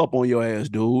going to pull up on your ass,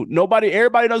 dude.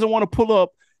 Everybody doesn't want to pull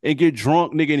up and get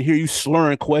drunk, nigga, and hear you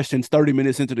slurring questions 30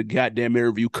 minutes into the goddamn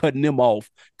interview, cutting them off,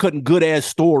 cutting good-ass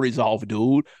stories off,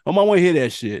 dude. Nobody want to hear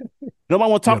that shit. Nobody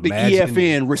want to talk to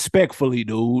EFN respectfully,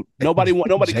 dude. Nobody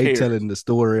Jay cares. Telling the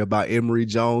story about Emory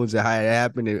Jones and how it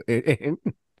happened, and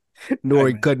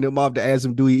Nori cutting him off to ask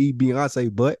him, do he eat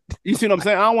Beyonce butt? You see what I'm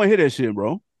saying? I don't want to hear that shit,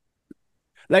 bro.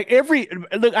 Like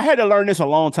look, I had to learn this a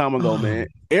long time ago, man.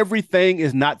 Everything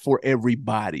is not for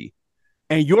everybody.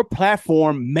 And your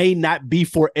platform may not be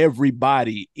for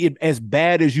everybody. As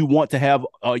bad as you want to have,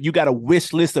 you got a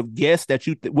wish list of guests that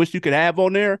you wish you could have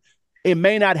on there. It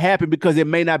may not happen because it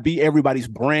may not be everybody's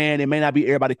brand. It may not be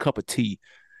everybody's cup of tea.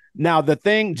 Now, the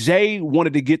thing, Jay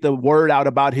wanted to get the word out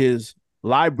about his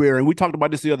library, and we talked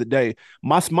about this the other day.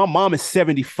 My mom is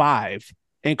 75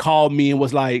 and called me and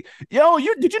was like, yo,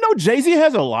 did you know Jay-Z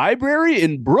has a library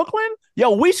in Brooklyn?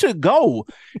 Yo, we should go.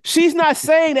 She's not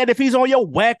saying that if he's on your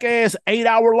whack-ass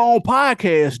 8-hour-long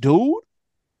podcast, dude.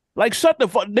 Like, shut the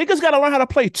fuck. Niggas got to learn how to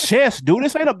play chess, dude.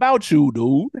 This ain't about you,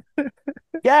 dude.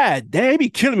 God damn, he be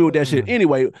killing me with that shit.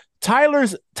 Anyway, Tyler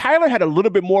had a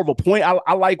little bit more of a point.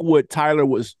 I like what Tyler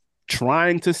was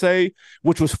trying to say,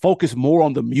 which was focused more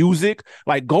on the music.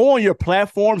 Like, go on your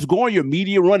platforms, go on your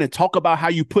media run and talk about how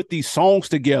you put these songs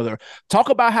together. Talk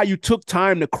about how you took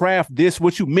time to craft this,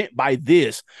 what you meant by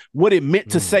this, what it meant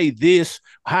to say this,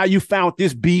 how you found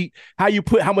this beat,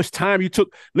 how much time you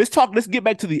took. Let's get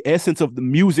back to the essence of the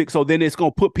music, so then it's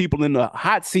gonna put people in the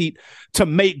hot seat to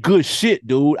make good shit,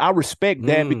 dude. I respect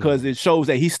that because it shows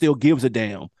that he still gives a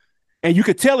damn. And you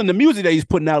could tell in the music that he's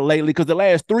putting out lately, because the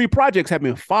last 3 projects have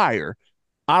been fire.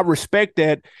 I respect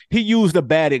that. He used a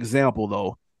bad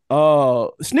example,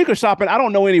 though. Sneaker shopping, I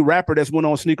don't know any rapper that's went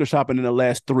on sneaker shopping in the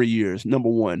last 3 years, number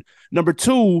one. Number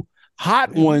two,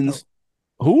 Hot Ones.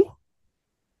 Who?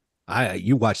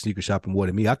 You watch sneaker shopping more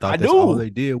than me. I thought that's all they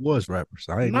did was rappers.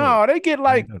 No, they get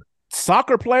like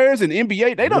soccer players and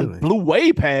NBA. They done blew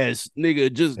way past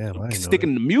nigga just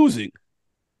sticking to music.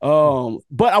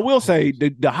 But I will say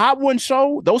the Hot One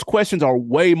show, those questions are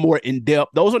way more in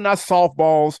depth. Those are not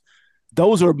softballs.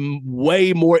 Those are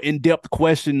way more in depth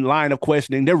line of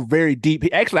questioning. They're very deep.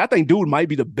 Actually, I think dude might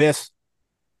be the best.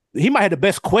 He might have the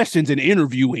best questions in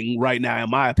interviewing right now, in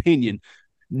my opinion.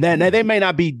 Now they may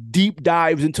not be deep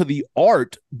dives into the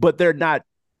art, but they're not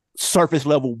surface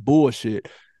level bullshit.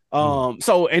 So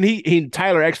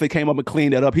Tyler actually came up and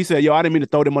cleaned that up. He said, yo, I didn't mean to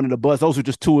throw them under the bus. Those are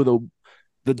just 2 of the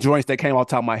the joints that came off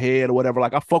the top of my head or whatever.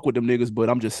 Like I fuck with them niggas, but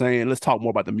I'm just saying, let's talk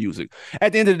more about the music.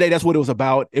 At the end of the day, that's what it was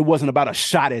about. It wasn't about a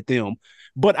shot at them.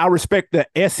 But I respect the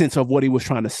essence of what he was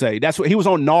trying to say. That's what he was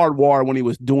on Nardwuar when he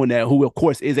was doing that, who of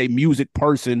course is a music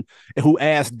person who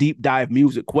asks deep dive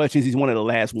music questions. He's one of the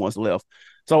last ones left.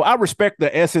 So I respect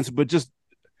the essence, but just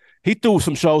he threw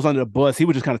some shows under the bus. He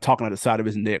was just kind of talking out the side of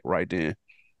his neck right then.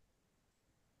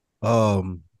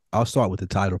 I'll start with the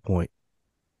title point.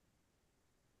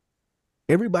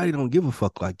 Everybody don't give a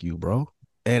fuck like you, bro.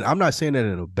 And I'm not saying that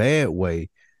in a bad way.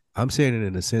 I'm saying it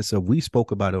in the sense of we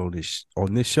spoke about it on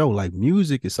this show. Like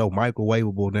music is so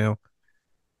microwavable now.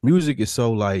 Music is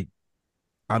so like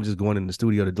I'm just going in the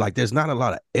studio to like. There's not a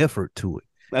lot of effort to it.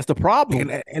 That's the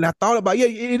problem. And I thought about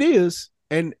it is.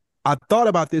 And I thought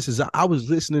about this as I was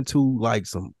listening to like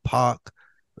some Pac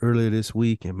earlier this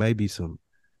week and maybe some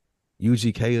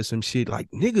UGK or some shit. Like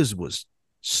niggas was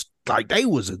like they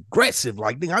was aggressive.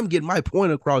 Like I'm getting my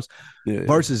point across. Yeah.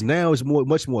 Versus now it's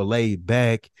much more laid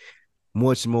back.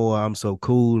 Much more, I'm so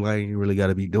cool. I ain't really got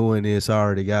to be doing this. I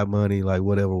already got money, like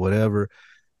whatever.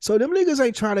 So them niggas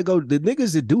ain't trying to go. The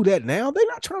niggas that do that now, they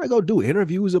not trying to go do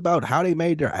interviews about how they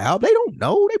made their album. They don't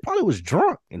know. They probably was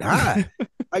drunk and high.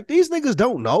 Like these niggas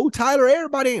don't know. Tyler,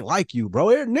 everybody ain't like you, bro.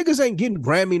 Niggas ain't getting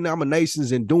Grammy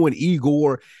nominations and doing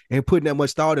Igor and putting that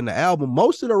much thought in the album.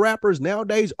 Most of the rappers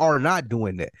nowadays are not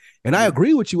doing that. And I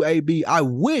agree with you, AB. I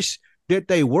wish that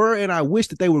they were, and I wish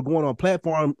that they were going on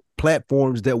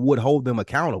platforms that would hold them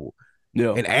accountable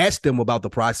and ask them about the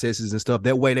processes and stuff.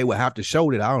 That way they would have to show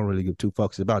that I don't really give two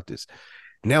fucks about this.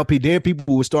 Now, then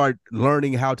people will start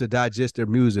learning how to digest their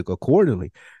music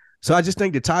accordingly. So I just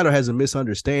think that Tyler has a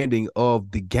misunderstanding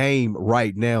of the game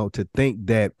right now to think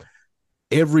that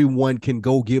everyone can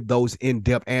go give those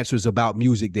in-depth answers about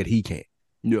music that he can.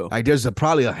 Yeah, like there's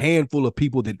probably a handful of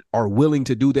people that are willing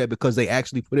to do that because they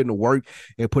actually put in the work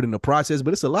and put in the process.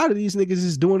 But it's a lot of these niggas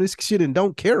is doing this shit and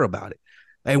don't care about it.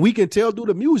 And we can tell through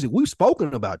the music. We've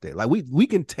spoken about that. Like we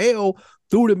can tell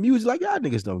through the music. Like y'all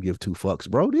niggas don't give two fucks,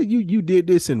 bro. You did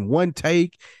this in one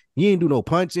take. You ain't do no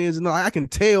punch-ins. And I can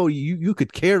tell you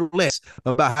could care less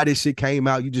about how this shit came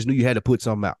out. You just knew you had to put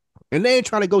something out. And they ain't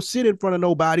trying to go sit in front of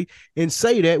nobody and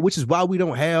say that, which is why we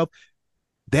don't have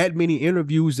that many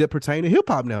interviews that pertain to hip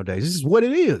hop nowadays. This is what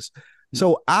it is.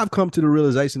 So I've come to the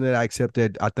realization that I accept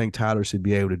that I think Tyler should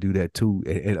be able to do that too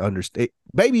and understand.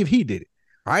 Maybe if he did it,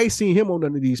 I ain't seen him on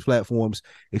none of these platforms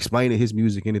explaining his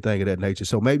music, anything of that nature.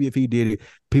 So maybe if he did it,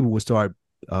 people would start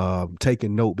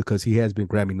taking note because he has been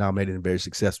Grammy nominated and very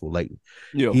successful lately.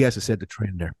 Yeah, he has to set the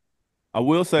trend there. I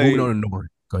will say, moving on to Nori.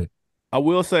 Go ahead. I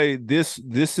will say this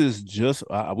is just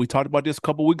we talked about this a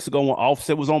couple weeks ago when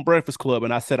Offset was on Breakfast Club,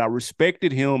 and I said I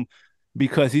respected him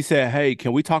because he said, hey,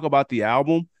 can we talk about the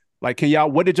album? Like,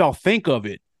 what did y'all think of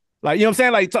it? Like, you know what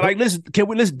I'm saying? Like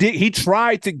let's dig. He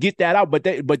tried to get that out, but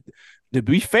to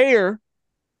be fair,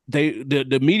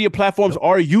 the media platforms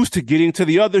are used to getting to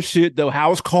the other shit, the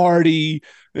House Cardi,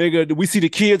 nigga, we see the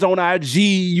kids on IG,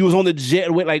 you was on the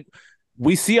jet, like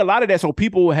we see a lot of that, so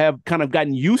people have kind of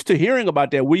gotten used to hearing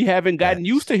about that. We haven't gotten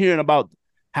used to hearing about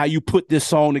how you put this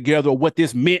song together or what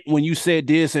this meant when you said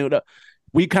this, and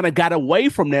we kind of got away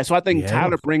from that. So I think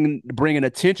Tyler bringing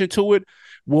attention to it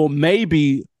will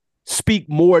maybe speak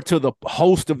more to the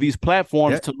host of these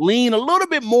platforms to lean a little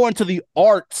bit more into the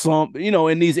art,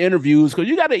 in these interviews, because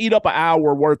you got to eat up an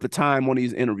hour worth of time on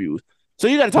these interviews. So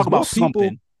you got to talk about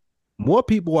something. More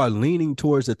people are leaning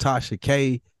towards the Tasha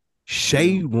K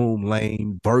Shade Room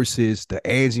lane versus the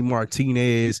Angie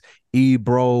Martinez,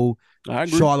 Ebro,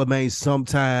 Charlemagne.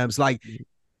 Sometimes, like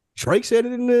Drake said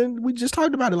it, and we just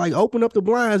talked about it. Like, open up the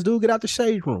blinds, dude. Get out the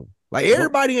shade room. Like,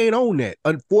 everybody ain't on that.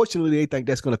 Unfortunately, they think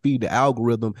that's going to feed the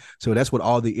algorithm. So that's what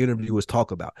all the interviewers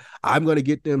talk about. I'm going to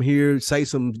get them here, say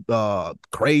some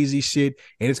crazy shit,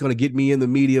 and it's going to get me in the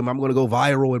medium. I'm going to go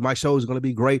viral, and my show is going to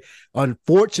be great.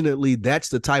 Unfortunately, that's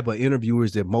the type of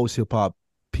interviewers that most hip hop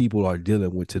people are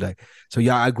dealing with today. So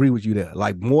yeah, I agree with you there.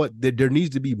 Like, there needs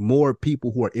to be more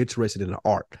people who are interested in the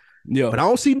art. Yeah, but I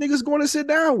don't see niggas going to sit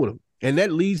down with them, and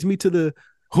that leads me to the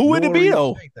who would it be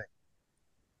though?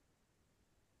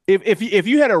 If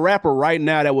you had a rapper right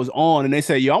now that was on and they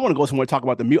say, yo, I want to go somewhere to talk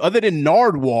about the music, other than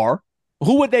Nardwuar,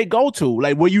 who would they go to?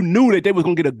 Like, where you knew that they was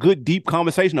going to get a good, deep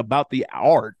conversation about the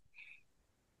art?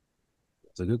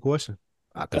 That's a good question.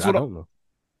 I don't know.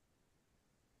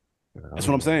 That's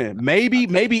what I'm saying. Maybe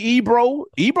Ebro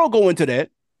go into that.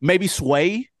 Maybe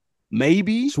Sway.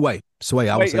 Sway.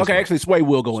 I would say okay, actually, Sway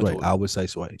will go into it. I would say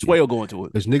Sway. Sway will go into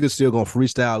it. Because niggas still gonna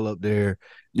freestyle up there.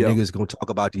 Niggas gonna talk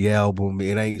about the album.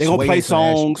 It ain't. They gonna play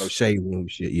songs. Shade room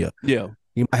shit. Yeah.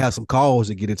 You might have some calls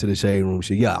to get into the shade room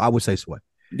shit. Yeah, I would say Sway.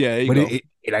 Yeah, but it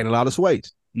ain't a lot of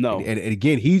Sways. No. And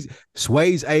again,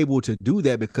 Sway's able to do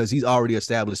that because he's already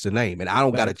established a name, and I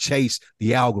don't got to chase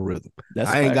the algorithm. That's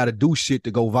I ain't got to do shit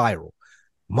to go viral.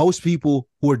 Most people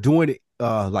who are doing it,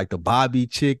 like the Bobby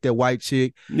chick, that white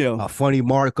chick, Funny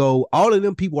Marco, all of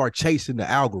them people are chasing the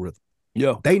algorithm.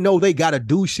 Yeah. They know they got to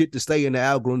do shit to stay in the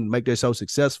algorithm and make themselves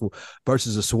successful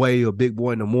versus a Sway or Big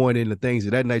Boy in the morning and things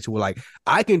of that nature. We're like,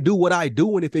 I can do what I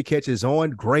do, and if it catches on,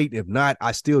 great. If not,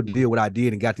 I still did what I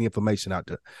did and got the information out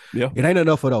there. Yeah. It ain't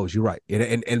enough of those. You're right.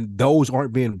 And those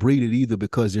aren't being breeded either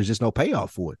because there's just no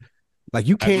payoff for it. Like,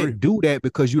 you can't do that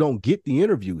because you don't get the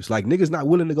interviews. Like, niggas not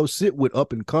willing to go sit with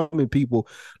up and coming people.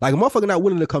 Like, a motherfucker not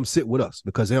willing to come sit with us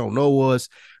because they don't know us.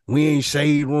 We ain't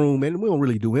Shade Room, and we don't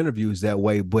really do interviews that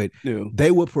way. But they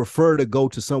would prefer to go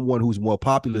to someone who's more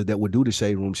popular that would do the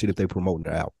Shade Room shit if they promoting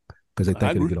their album because they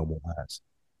think it'll get on more eyes.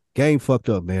 Game fucked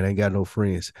up, man. Ain't got no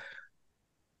friends.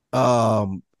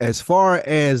 As far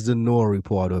as the Nori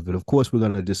part of it, of course, we're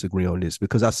going to disagree on this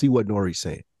because I see what Nori's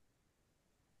saying.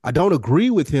 I don't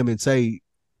agree with him and say,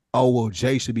 oh, well,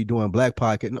 Jay should be doing Black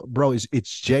Podcast. No, bro,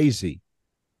 it's Jay-Z.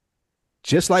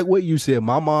 Just like what you said,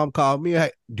 my mom called me,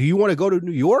 hey, do you want to go to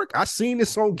New York? I seen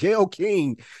this on Gayle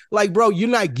King. Like, bro, you're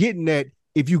not getting that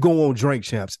if you go on Drink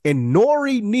Champs. And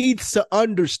Nori needs to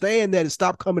understand that and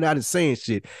stop coming out and saying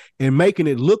shit and making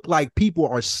it look like people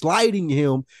are sliding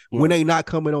him when they not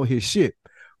coming on his shit.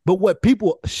 But what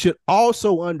people should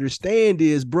also understand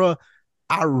is, bro,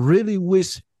 I really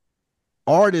wish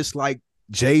artists like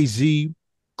Jay-Z,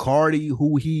 Cardi,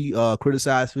 who he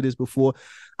criticized for this before,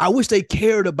 I wish they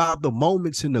cared about the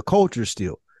moments in the culture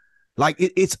still. Like,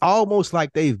 it's almost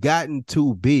like they've gotten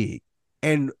too big.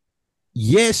 And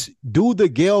yes, do the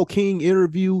Gayle King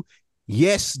interview.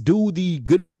 Yes, do the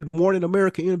Good Morning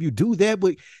America interview. Do that.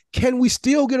 But can we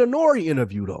still get a Nori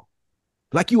interview, though?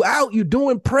 Like, you out, you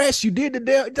doing press, you did the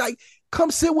damn, like,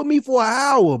 come sit with me for an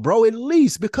hour, bro, at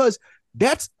least, because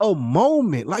that's a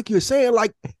moment, like you're saying,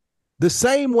 like the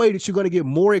same way that you're going to get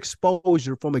more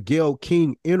exposure from a Gayle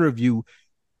King interview,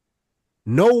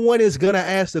 no one is going to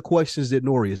ask the questions that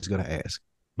Nori is going to ask.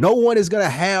 No one is going to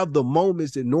have the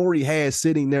moments that Nori has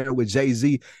sitting there with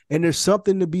Jay-Z, and there's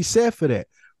something to be said for that.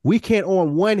 We can't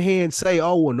on one hand say,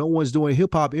 oh, well, no one's doing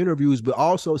hip-hop interviews, but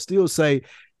also still say,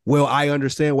 well, I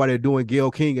understand why they're doing Gayle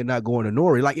King and not going to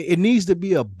Nori. Like, it needs to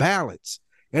be a balance.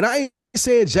 And I ain't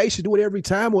saying Jay should do it every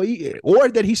time or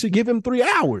that he should give him 3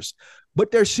 hours. But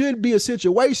there should be a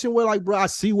situation where, like, bro, I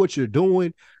see what you're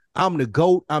doing. I'm the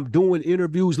GOAT. I'm doing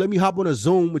interviews. Let me hop on a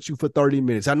Zoom with you for 30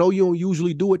 minutes. I know you don't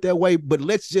usually do it that way, but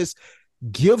let's just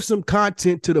give some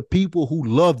content to the people who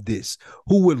love this,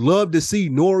 who would love to see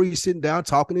Nori sitting down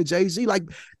talking to Jay-Z. Like,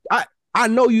 I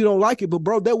know you don't like it, but,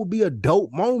 bro, that would be a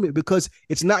dope moment because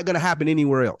it's not going to happen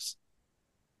anywhere else.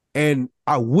 And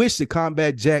I wish the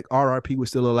Combat Jack RRP was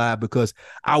still alive because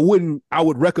I would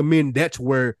recommend that's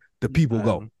where the people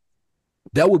go.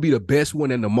 That would be the best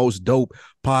one and the most dope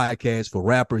podcast for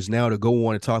rappers now to go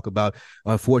on and talk about.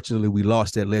 Unfortunately, we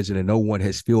lost that legend and no one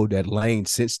has filled that lane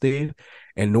since then.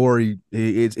 And Nori,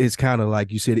 it's kind of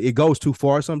like you said, it goes too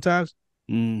far sometimes.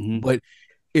 Mm-hmm. But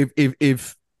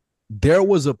if there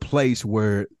was a place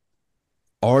where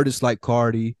artists like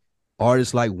Cardi,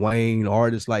 artists like Wayne,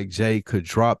 artists like Jay could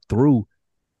drop through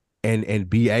and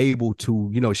be able to,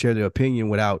 you know, share their opinion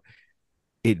without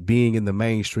it being in the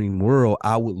mainstream world,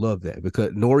 I would love that because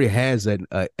Nori has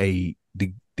the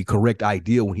correct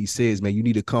idea when he says, man, you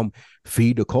need to come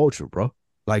feed the culture, bro.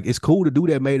 Like, it's cool to do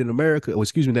that Made in America, or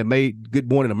excuse me, that made Good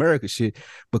Morning America shit,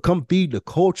 but come feed the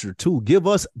culture too. Give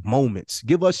us moments.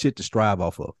 Give us shit to strive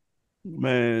off of.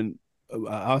 Man,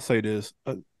 I'll say this.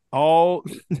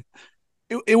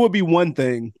 It would be one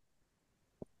thing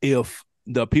if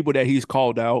the people that he's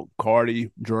called out,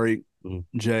 Cardi, Drake,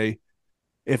 Jay,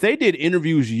 if they did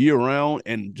interviews year round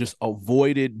and just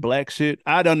avoided black shit,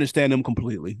 I'd understand them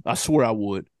completely. I swear I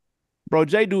would. Bro,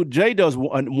 Jay does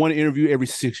one interview every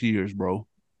 6 years, bro.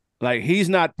 Like, he's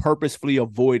not purposefully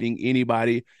avoiding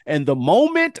anybody. And the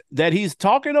moment that he's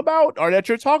talking about or that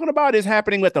you're talking about is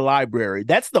happening at the library.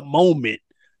 That's the moment.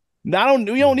 We don't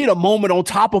need a moment on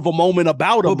top of a moment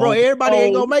about him. Bro, everybody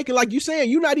ain't gonna make it. Like you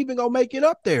saying, you're not even gonna make it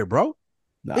up there, bro.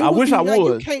 I wish I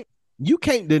would. You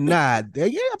can't deny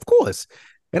that. Yeah, of course.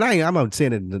 And I'm not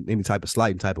saying it in any type of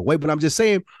slighting type of way, but I'm just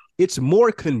saying it's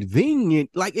more convenient.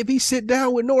 Like, if he sit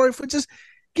down with Nori for just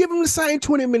give him the same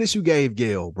 20 minutes you gave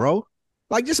Gayle, bro.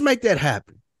 Like, just make that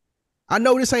happen. I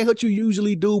know this ain't what you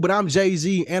usually do, but I'm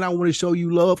Jay-Z and I want to show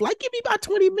you love. Like, give me about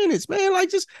 20 minutes, man. Like,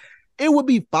 just, it would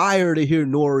be fire to hear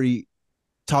Nori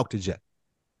talk to Jay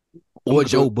or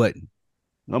Joe Budden.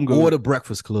 I'm or good. the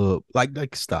Breakfast Club.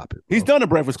 Like stop it, He's bro. done the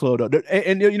Breakfast Club though,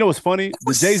 and you know what's funny? That The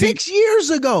was Jay Z, 6 years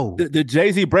ago. the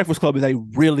Jay Z Breakfast Club is a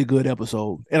really good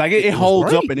episode, and like it It was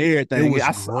holds up great. and It everything. was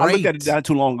I looked at it great. not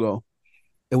too long ago.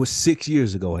 It was 6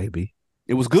 years ago, AB.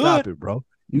 It was Stop good. it, bro. It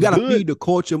You was gotta good. feed the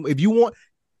culture. If you want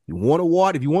to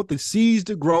water, if you want the seeds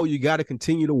to grow, you gotta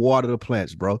continue to water the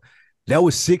plants, bro. That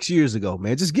was 6 years ago,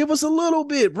 man. Just give us a little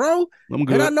bit, bro. I'm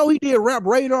And I good. know he did Rap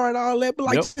Radar and all that, but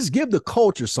like, Yep. just give the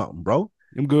culture something, bro.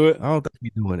 I'm good. I don't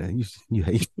think you're doing that.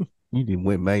 You didn't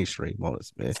win mainstream on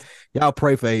us, man. Y'all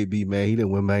pray for AB, man. He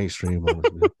didn't win mainstream on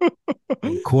us, man.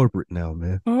 I'm corporate now,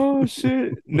 man. Oh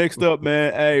shit. Next up,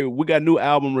 man. Hey, we got a new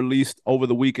album released over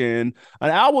the weekend. An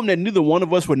album that neither one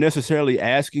of us were necessarily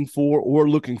asking for or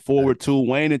looking forward to.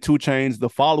 Wayne and 2 Chainz, the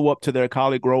follow-up to their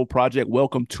College Grove project,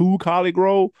 Welcome to College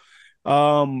Grove,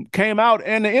 came out,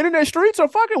 and the internet streets are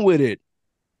fucking with it.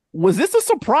 Was this a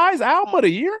surprise album of the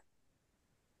year?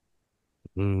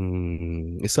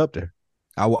 It's up there.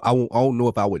 I don't know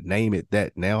if I would name it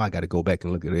that now. I got to go back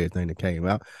and look at everything that came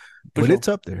out, but sure. it's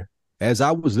up there. As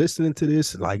I was listening to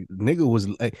this, like nigga was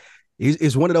like,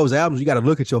 it's one of those albums you got to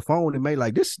look at your phone and make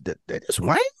like this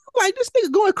Wayne, like this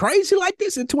nigga going crazy like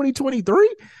this in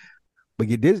 2023. But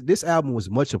yeah, this album was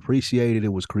much appreciated.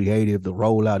 It was creative. The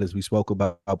rollout, as we spoke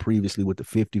about previously, with the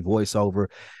 50 voiceover.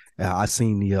 I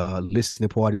seen the listening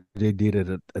party they did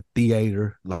at a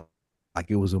theater, like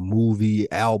it was a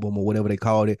movie album or whatever they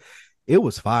called it. It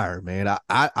was fire, man.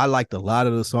 I liked a lot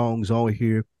of the songs on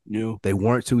here. Yeah. They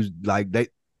weren't too like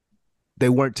they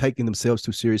weren't taking themselves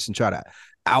too serious and try to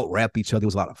out rap each other. It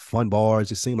was a lot of fun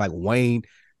bars. It seemed like Wayne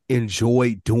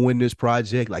enjoyed doing this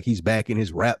project. Like he's back in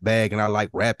his rap bag, and I like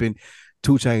rapping.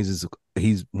 2 Chainz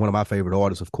he's one of my favorite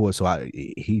artists, of course. So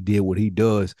he did what he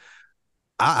does.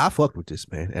 I fucked with this,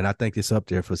 man, and I think it's up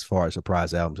there for as far as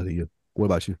surprise albums of the year. What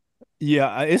about you?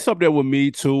 Yeah, it's up there with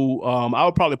me too. I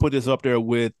would probably put this up there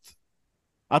with.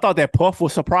 I thought that Puff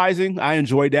was surprising. I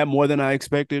enjoyed that more than I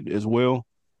expected as well.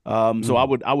 So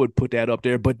I would put that up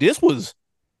there. But this was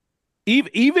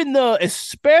even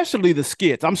especially the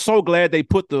skits. I'm so glad they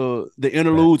put the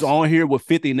interludes on here with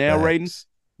 50 narrating.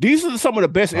 These are some of the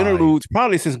best interludes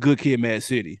probably since Good Kid, Mad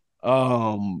City.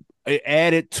 It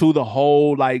added to the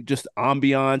whole like just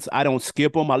ambiance. I don't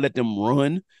skip them. I let them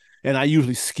run. And I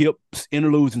usually skip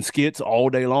interludes and skits all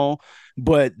day long.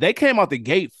 But they came out the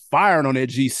gate firing on that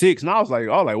G6. And I was like,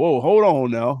 whoa, hold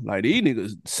on now. Like, these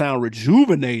niggas sound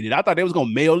rejuvenated. I thought they was going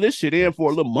to mail this shit in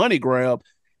for a little money grab.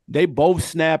 They both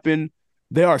snapping.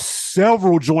 There are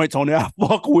several joints on there I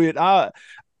fuck with.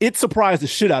 It surprised the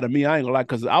shit out of me. I ain't gonna lie,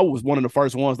 because I was one of the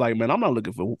first ones like, man, I'm not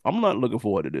looking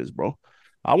forward to this, bro.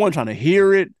 I wasn't trying to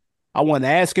hear it. I wasn't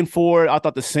asking for it. I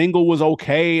thought the single was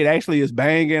okay. It actually is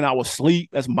banging. I was asleep.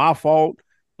 That's my fault.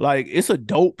 Like, it's a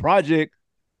dope project.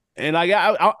 And like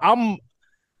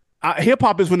hip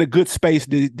hop is in a good space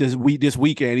this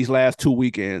weekend, these last 2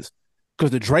 weekends.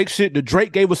 Because the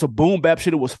Drake gave us a boom bap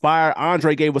shit. It was fire.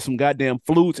 Andre gave us some goddamn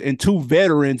flutes, and 2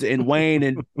 veterans in Wayne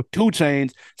and 2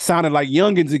 Chainz sounded like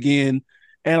youngins again.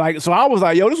 And like, so I was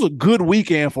like, yo, this was a good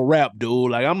weekend for rap, dude.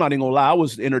 Like, I'm not even gonna lie. I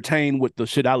was entertained with the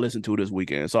shit I listened to this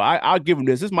weekend. So I'll give him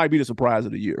this. This might be the surprise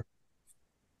of the year.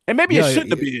 And maybe it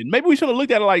shouldn't have been. Maybe we should have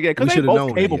looked at it like that, because they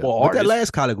both capable artists. But that last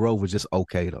College Grove was just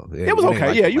okay, though. It was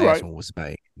okay. Like you're right. One was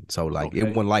banging. So like, it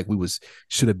wasn't like we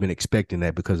should have been expecting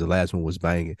that because the last one was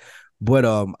banging. But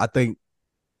I think,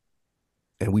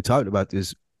 and we talked about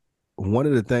this, one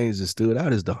of the things that stood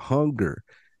out is the hunger.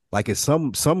 Like, in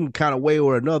some kind of way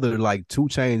or another, like 2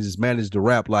 Chainz has managed to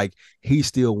rap like he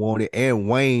still want it, and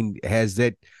Wayne has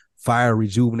that fire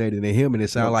rejuvenated in him, and it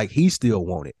sounds like he still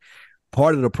want it.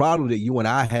 Part of the problem that you and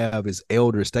I have as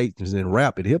elder statesmen in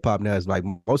rap and hip hop now is like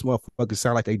most motherfuckers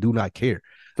sound like they do not care.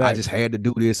 Right. I just had to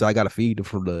do this. So I got to feed them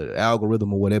from the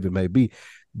algorithm or whatever it may be.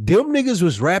 Them niggas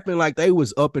was rapping like they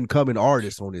was up and coming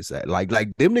artists on this side. Like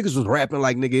them niggas was rapping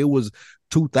like, nigga, it was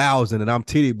 2000 and I'm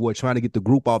Titty Boy trying to get the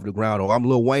group off the ground, or I'm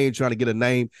Lil Wayne trying to get a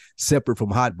name separate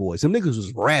from Hot Boys. Them niggas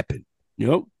was rapping.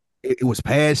 Yep. It was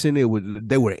passion.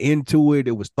 They were into it.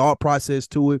 It was thought process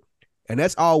to it. And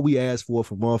that's all we ask for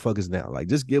motherfuckers now. Like,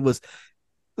 just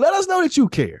let us know that you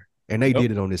care. And they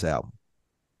did it on this album.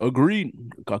 Agreed.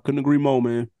 I couldn't agree more,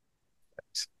 man.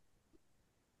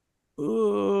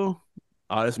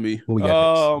 That's me. What we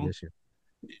got next?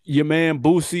 Your man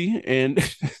Boosie, and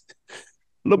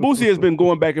Lil Boosie has been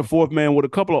going back and forth, man, with a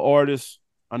couple of artists.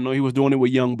 I know he was doing it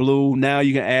with Young Blue. Now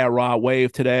you can add Rod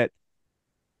Wave to that.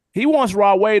 He wants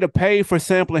Rod Wave to pay for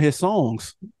sampling his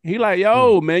songs. He like,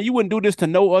 yo, man, you wouldn't do this to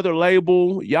no other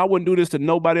label. Y'all wouldn't do this to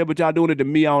nobody, but y'all doing it to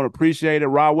me. I don't appreciate it.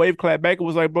 Rod Wave clapped back and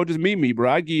was like, bro, just meet me, bro.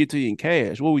 I give it to you in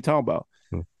cash. What are we talking about?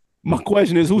 My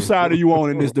question is, whose side are you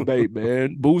on in this debate,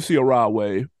 man? Boosie or Rod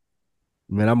Wave?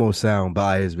 Man, I'm gonna sound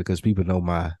biased because people know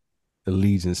my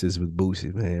allegiances with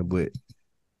Boosie, man. But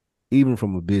even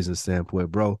from a business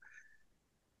standpoint, bro,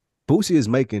 Boosie is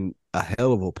making a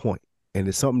hell of a point, and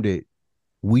it's something that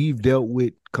we've dealt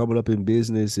with coming up in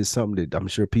business. It's something that I'm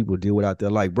sure people deal with out there.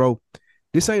 Like, bro,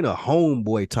 this ain't a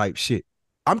homeboy type shit.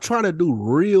 I'm trying to do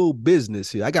real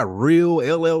business here. I got real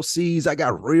LLCs. I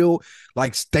got real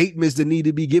like statements that need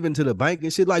to be given to the bank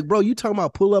and shit. Like, bro, you talking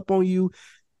about pull up on you.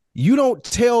 You don't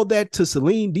tell that to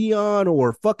Celine Dion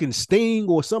or fucking Sting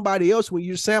or somebody else when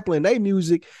you're sampling their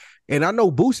music. And I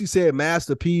know Boosie said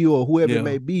Master P or whoever it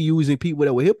may be using people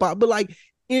that were hip hop, but like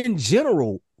in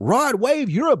general, Rod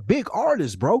Wave, you're a big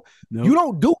artist, bro. Nope. You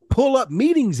don't do pull up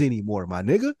meetings anymore, my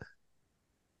nigga.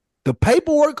 The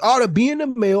paperwork ought to be in the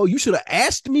mail. You should have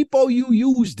asked me before you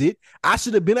used it. I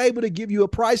should have been able to give you a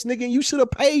price, nigga, and you should have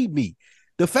paid me.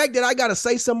 The fact that I got to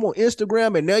say something on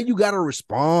Instagram and now you got to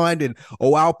respond and,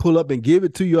 oh, I'll pull up and give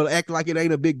it to you or act like it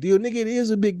ain't a big deal. Nigga, it is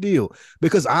a big deal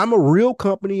because I'm a real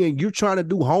company and you're trying to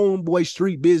do homeboy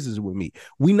street business with me.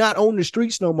 We not on the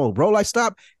streets no more, bro. Like,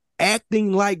 stop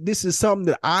acting like this is something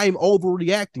that I'm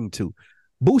overreacting to.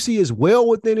 Boosie is well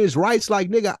within his rights.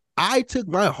 Like, nigga, I took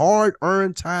my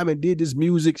hard-earned time and did this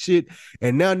music shit,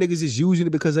 and now niggas is using it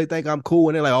because they think I'm cool,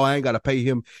 and they're like, oh, I ain't got to pay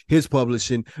him his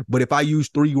publishing, but if I use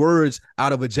 3 words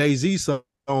out of a Jay-Z song,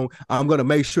 I'm going to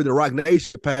make sure the Rock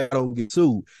Nation I don't get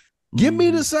sued. Give me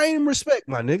the same respect,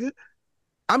 my nigga.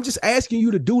 I'm just asking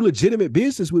you to do legitimate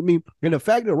business with me, and the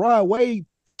fact that Rod Wave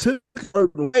took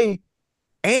her away,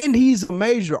 and he's a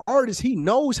major artist. He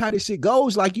knows how this shit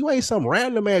goes. Like, you ain't some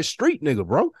random ass street nigga,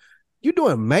 bro. You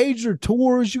doing major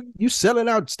tours. You selling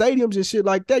out stadiums and shit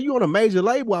like that. You on a major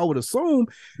label, I would assume.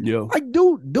 Yeah. Like,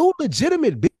 do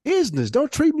legitimate business.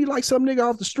 Don't treat me like some nigga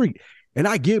off the street. And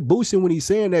I get Boosie when he's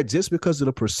saying that just because of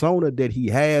the persona that he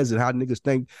has and how niggas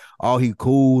think, oh, he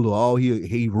cool or oh,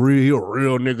 he real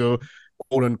nigga,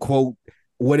 quote unquote,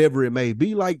 whatever it may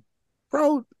be. Like,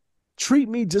 bro, treat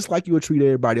me just like you would treat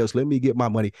everybody else. Let me get my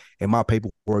money and my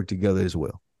paperwork together as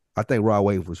well. I think Rod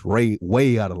Wave was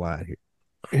way out of line here.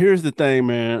 Here's the thing,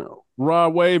 man.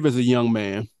 Rod Wave is a young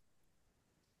man.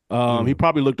 He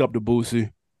probably looked up to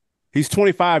Boosie. He's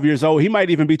 25 years old. He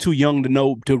might even be too young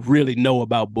to really know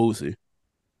about Boosie.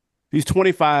 He's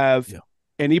 25,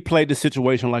 and he played the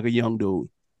situation like a young dude.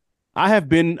 I have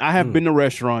been to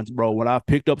restaurants, bro, when I've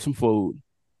picked up some food,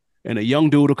 and a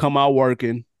young dude will come out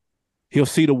working. He'll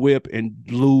see the whip and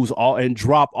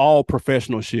drop all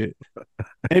professional shit.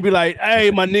 And be like,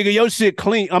 hey, my nigga, your shit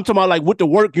clean. I'm talking about like with the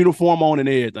work uniform on and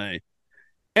everything.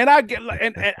 And I get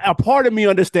and a part of me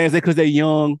understands that because they're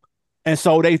young. And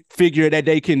so they figure that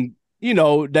they can, you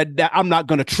know, that I'm not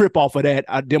going to trip off of that,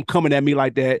 them coming at me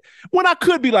like that. When I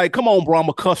could be like, come on, bro, I'm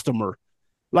a customer.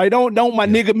 Like, don't my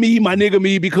nigga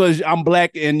me because I'm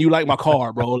black and you like my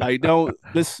car, bro. Like, don't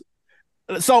this.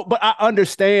 So, but I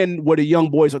understand where the young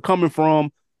boys are coming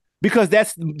from because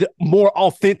that's more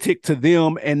authentic to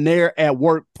them and they're at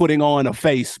work putting on a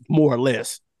face more or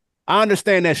less. I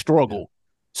understand that struggle.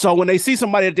 So when they see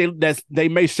somebody that they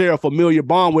may share a familiar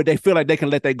bond with, they feel like they can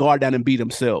let their guard down and be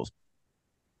themselves.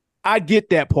 I get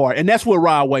that part. And that's what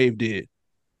Rod Wave did.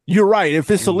 You're right. If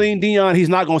it's Celine Dion, he's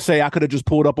not going to say, I could have just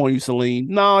pulled up on you, Celine.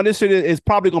 No, this shit is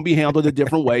probably going to be handled a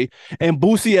different way. And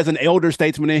Boosie, as an elder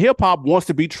statesman in hip-hop, wants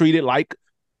to be treated like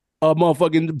a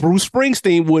motherfucking Bruce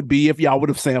Springsteen would be if y'all would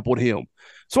have sampled him.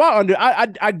 So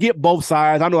I get both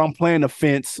sides. I know I'm playing the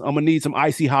fence. I'm going to need some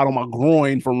icy hot on my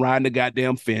groin from riding the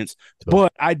goddamn fence.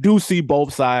 But I do see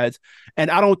both sides. And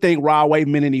I don't think Rod Wave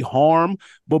meant any harm.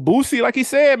 But Boosie, like he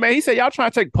said, man, he said, y'all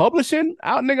trying to take publishing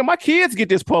out, nigga. My kids get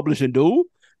this publishing, dude.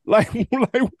 Like,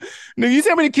 nigga, you see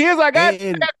how many kids I got?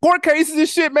 I got court cases and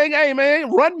shit, man. Hey,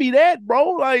 man, run me that,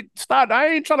 bro. Like, stop. I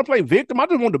ain't trying to play victim. I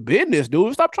just want the business,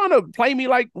 dude. Stop trying to play me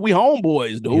like we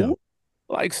homeboys, dude. Yeah.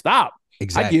 Like, stop.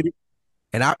 Exactly. I get it.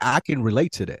 And I can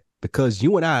relate to that because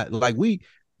you and I, like,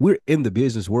 we're in the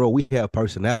business world. We have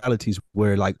personalities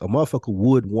where, like, a motherfucker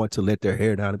would want to let their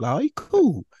hair down and be like, oh, he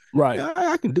cool. Right.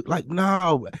 I can do, like,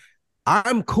 no.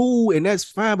 I'm cool and that's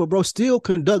fine, but bro, still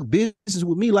conduct business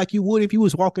with me like you would if you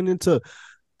was walking into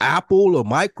Apple or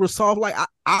Microsoft. Like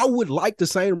I would like the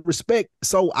same respect.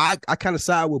 So I kind of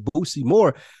side with Boosie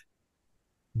more.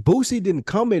 Boosie didn't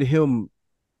come at him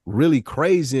really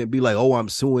crazy and be like, oh, I'm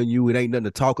suing you. It ain't nothing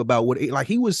to talk about. Like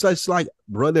he was such like,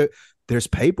 brother, there's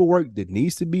paperwork that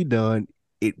needs to be done.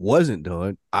 It wasn't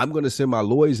done. I'm gonna send my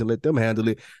lawyers and let them handle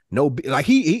it. No, like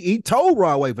he told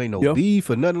Rod Wave ain't no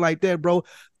beef or nothing like that, bro.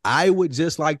 I would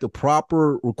just like the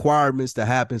proper requirements to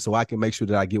happen so I can make sure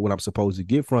that I get what I'm supposed to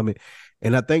get from it.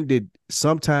 And I think that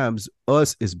sometimes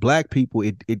us as black people,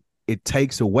 it it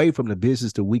takes away from the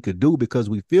business that we could do because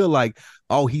we feel like,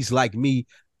 oh, he's like me,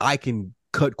 I can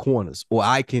cut corners or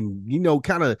I can,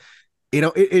 kind of,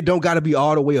 it don't got to be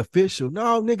all the way official.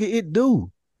 No, nigga, it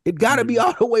do. It got to be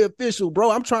all the way official,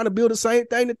 bro. I'm trying to build the same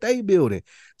thing that they building.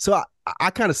 So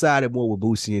I kind of sided more with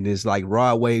Boosie in this. Like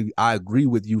Rod Wave, I agree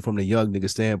with you from the young nigga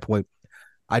standpoint.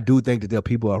 I do think that there are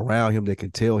people around him that can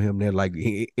tell him that like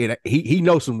he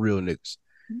knows some real niggas.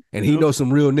 And he knows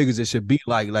some real niggas that should be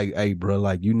like, hey, bro,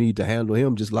 like you need to handle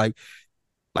him just like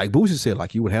Boosie said,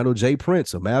 like you would handle Jay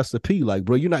Prince or Master P. Like,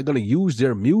 bro, you're not gonna use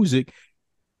their music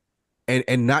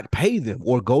and not pay them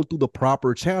or go through the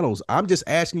proper channels. I'm just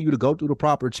asking you to go through the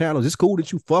proper channels. It's cool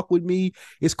that you fuck with me.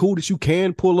 It's cool that you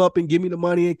can pull up and give me the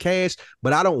money in cash,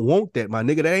 but I don't want that, my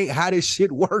nigga. That ain't how this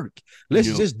shit work. Let's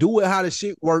just do it how the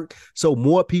shit work so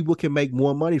more people can make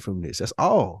more money from this. That's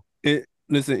all.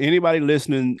 Listen, anybody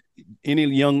listening, any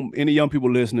young people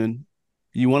listening,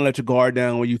 you want to let your guard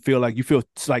down when you feel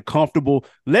like comfortable.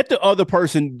 Let the other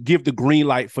person give the green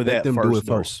light for that. Let them do it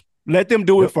first. Let them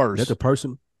do it first. Let the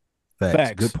person.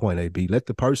 Facts. Good point, AB. Let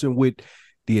the person with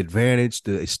the advantage,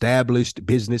 the established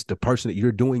business, the person that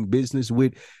you're doing business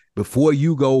with, before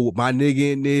you go, my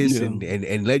nigga in this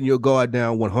and letting your guard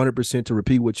down 100% to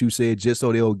repeat what you said just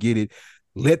so they'll get it.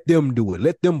 Let them do it.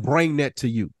 Let them bring that to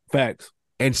you. Facts.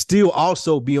 And still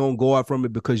also be on guard from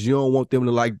it because you don't want them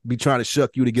to like be trying to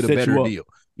shuck you to get a better deal.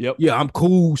 Yep. Yeah, I'm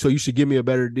cool, so you should give me a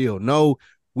better deal. No,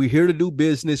 we're here to do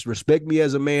business. Respect me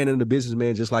as a man and a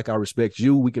businessman just like I respect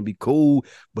you. We can be cool,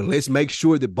 but let's make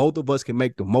sure that both of us can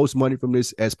make the most money from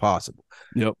this as possible.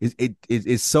 Yep.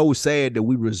 It's so sad that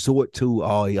we resort to,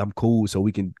 oh, yeah, I'm cool, so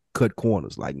we can cut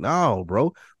corners. Like, no,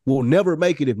 bro. We'll never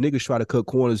make it if niggas try to cut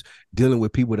corners dealing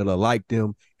with people that are like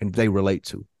them and they relate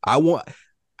to.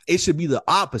 It should be the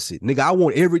opposite, nigga. I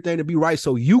want everything to be right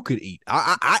so you could eat.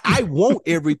 I want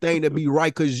everything to be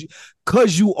right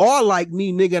because you are like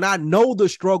me, nigga, and I know the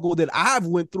struggle that I've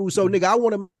went through. So, nigga, I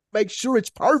want to make sure it's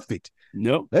perfect.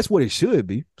 Yep. That's what it should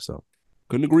be. So,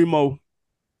 couldn't agree more.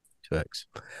 Thanks.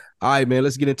 All right, man,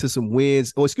 let's get into some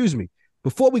wins. Oh, excuse me.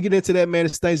 Before we get into that, man,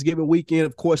 it's Thanksgiving weekend.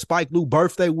 Of course, Spike Lee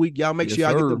birthday week. Y'all make sure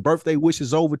y'all get the birthday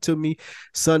wishes over to me.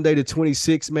 Sunday the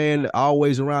 26th, man.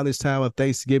 Always around this time of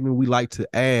Thanksgiving, we like to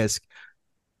ask,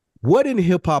 what in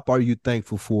hip-hop are you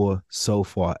thankful for so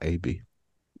far, AB?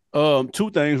 Two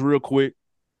things real quick.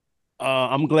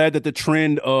 I'm glad that the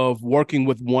trend of working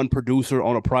with one producer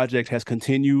on a project has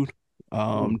continued.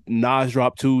 Nas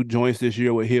dropped 2 joints this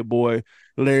year with Hit Boy.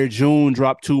 Larry June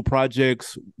dropped 2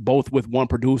 projects, both with one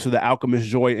producer, The Alchemist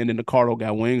Joy, and then the Cardo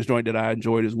Got Wings joint that I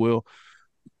enjoyed as well.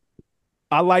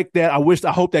 I like that.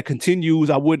 I hope that continues.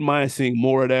 I wouldn't mind seeing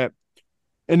more of that.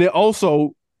 And then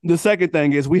also, the second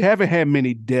thing is we haven't had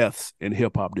many deaths in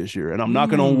hip-hop this year, and I'm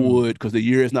knocking on wood because the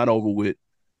year is not over with.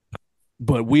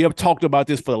 But we have talked about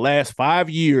this for the last 5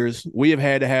 years. We have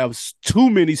had to have too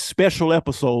many special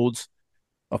episodes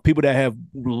of people that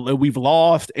we've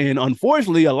lost, and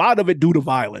unfortunately, a lot of it due to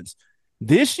violence.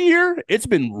 This year, it's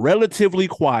been relatively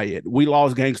quiet. We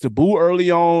lost Gangsta Boo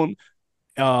early on,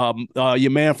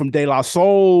 your man from De La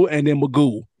Soul, and then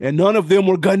Magoo, and none of them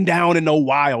were gunned down in no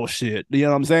wild shit. You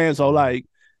know what I'm saying? So, like,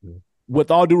 with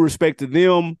all due respect to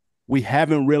them, we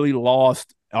haven't really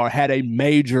lost or had a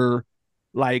major,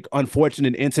 like,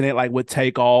 unfortunate incident like with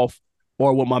Takeoff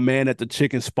or with my man at the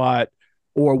chicken spot,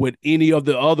 or with any of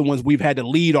the other ones we've had to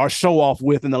lead our show off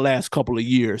with in the last couple of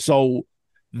years. So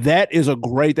that is a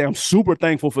great thing. I'm super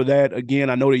thankful for that. Again,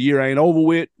 I know the year ain't over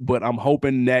with, but I'm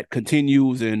hoping that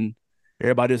continues and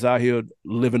everybody's out here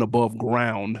living above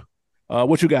ground.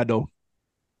 What you got, though?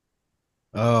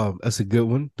 That's a good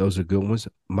one. Those are good ones.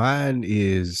 Mine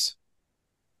is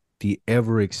the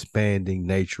ever-expanding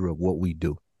nature of what we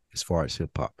do as far as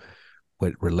hip-hop.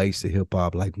 What relates to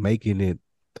hip-hop, like making it,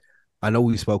 I know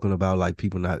we've spoken about like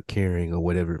people not caring or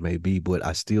whatever it may be, but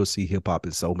I still see hip hop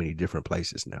in so many different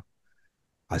places now.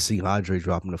 I see Andre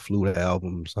dropping the Flute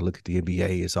albums. I look at the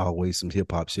NBA, it's always some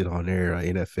hip hop shit on there.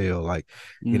 NFL, like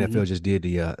NFL just did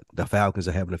the Falcons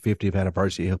are having the 50th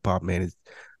anniversary of hip hop, man. It's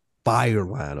fire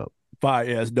lineup. Fire,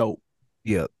 yeah, it's dope.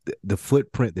 Yeah, the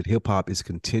footprint that hip hop is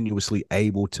continuously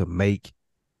able to make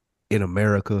in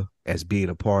America as being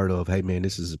a part of, hey man,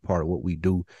 this is a part of what we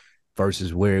do.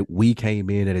 Versus where we came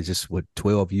in at just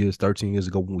 12 years, 13 years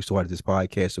ago when we started this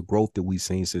podcast, the growth that we've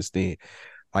seen since then,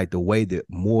 like the way that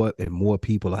more and more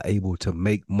people are able to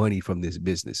make money from this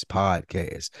business,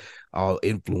 podcast, all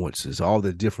influencers, all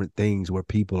the different things where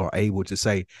people are able to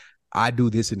say, I do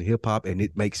this in hip hop and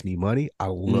it makes me money. I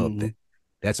love that.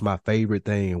 That's my favorite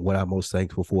thing and what I'm most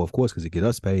thankful for, of course, because it gets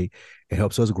us paid. It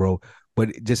helps us grow. but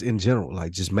just in general,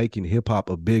 like just making hip hop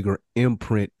a bigger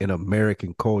imprint in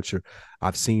American culture.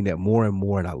 I've seen that more and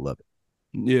more, and I love it.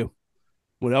 Yeah,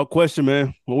 without question,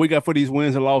 man. What we got for these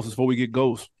wins and losses before we get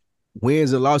ghosts?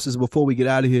 Wins and losses before we get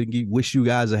out of here and wish you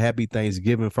guys a happy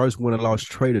Thanksgiving. First win and loss,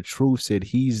 Trader Truth said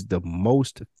he's the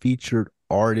most featured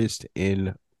artist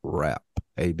in rap.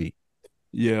 AB.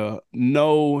 Yeah,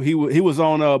 no, he was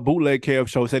on a Bootleg Kev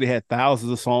show. Said he had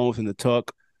thousands of songs in the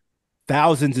tuck.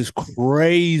 Thousands is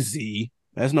crazy.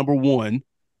 That's number one.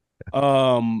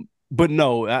 But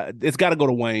no, it's got to go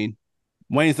to Wayne.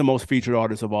 Wayne's the most featured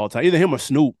artist of all time. Either him or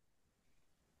Snoop.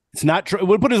 It's not.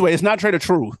 We'll put it this way: it's not Trader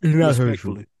Truth.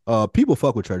 Respectfully. People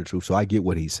fuck with Trader Truth, so I get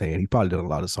what he's saying. He probably done a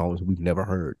lot of songs we've never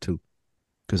heard too.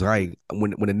 Because when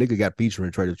a nigga got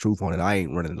featuring Trader Truth on it, I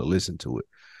ain't running to listen to it.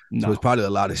 No. So it's probably a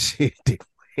lot of shit.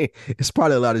 It's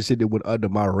probably a lot of shit that went under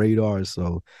my radar.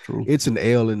 So True. It's an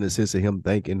L in the sense of him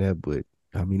thinking that, but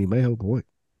I mean, he may have a point.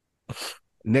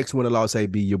 Next one, I'll say,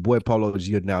 your boy Polo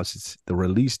G announces the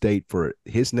release date for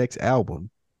his next album.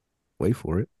 Wait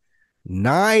for it.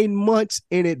 9 months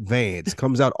in advance.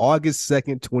 Comes out August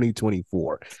 2nd,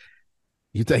 2024.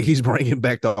 You think he's bringing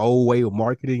back the old way of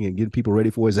marketing and getting people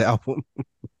ready for his album?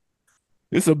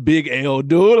 It's a big L,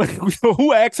 dude. Like,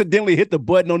 who accidentally hit the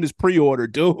button on this pre-order,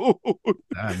 dude?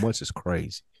 9 months is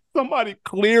crazy. Somebody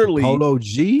clearly. Polo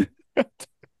G?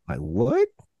 Like, what?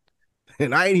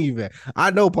 And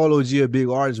I know Polo G a big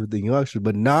artist with the youngsters,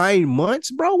 but 9 months,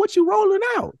 bro? What you rolling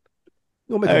out?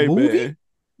 You gonna make a movie? Man.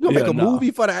 You gonna make a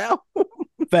movie for the album?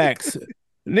 Facts.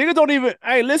 Niggas don't even,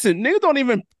 hey, listen,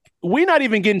 we not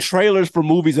even getting trailers for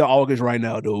movies in August right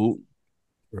now, dude.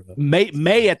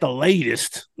 May at the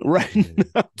latest, right?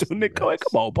 Nick, come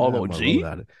on, Polo G.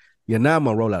 Yeah, 9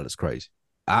 month rollout is crazy.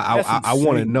 I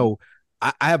want to know.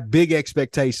 I have big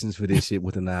expectations for this shit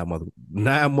with a 9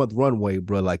 month runway,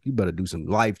 bro. Like, you better do some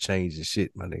life changing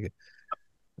shit, my nigga.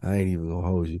 I ain't even gonna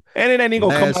hold you. And it ain't even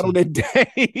gonna come out on that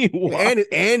day.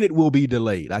 and it will be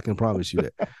delayed. I can promise you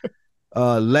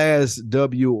that. Last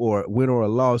W or win or a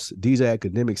loss, DJ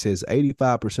Academic says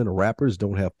 85% of rappers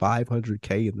don't have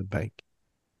 $500K in the bank.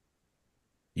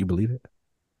 You believe it?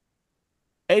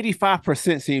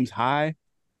 85% seems high.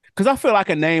 Because I feel like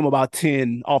I can name about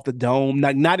 10 off the dome,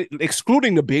 not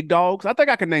excluding the big dogs. I think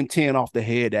I can name 10 off the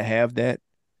head that have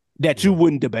that you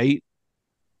wouldn't debate.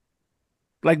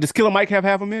 Like, does Killer Mike have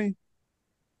 $500,000?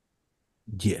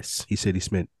 Yes. He said he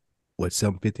spent,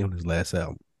 $750 on his last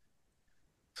album.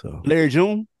 So Larry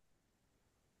June?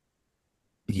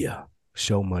 Yeah.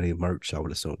 Show money, merch, I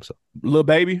would assume so. Lil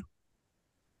Baby?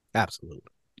 Absolutely.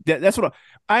 That's what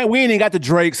we ain't even got the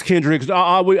Drakes, Kendricks. We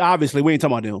ain't talking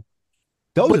about them.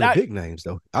 Those are the big names,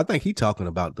 though. I think he's talking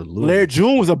about the Larry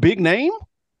June was a big name.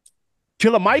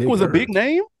 Killer Mike was a big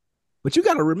name. But you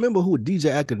got to remember who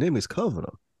DJ Academics covered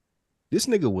him. This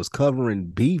nigga was covering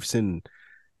beefs in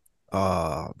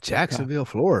Jacksonville,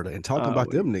 Florida, and talking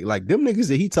about them niggas. Like, them niggas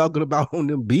that he talking about on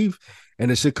them beef and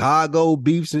the Chicago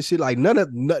beefs and shit. Like, none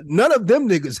of them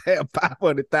niggas have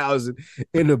 500,000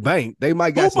 in the bank. They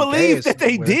might got some cash that somewhere.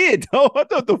 They did. Oh, what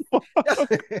the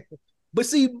fuck? But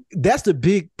see, that's the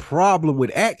big problem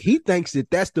with Act. He thinks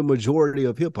that that's the majority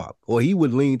of hip hop, or he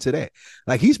would lean to that.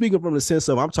 Like, he's speaking from the sense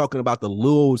of, I'm talking about the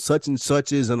little such and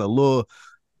suches and the little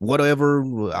whatever.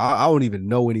 I don't even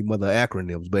know any mother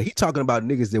acronyms, but he's talking about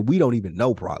niggas that we don't even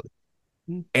know probably.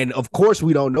 And of course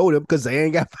we don't know them because they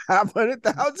ain't got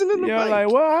 500,000 in the bank. Like,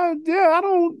 well, I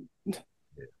don't.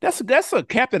 That's a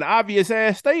Captain Obvious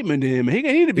ass statement to him. He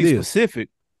need to be specific.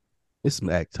 It's some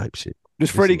Act type shit. Does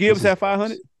Freddie Gibbs have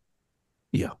 500?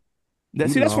 Yeah.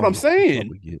 That's what I'm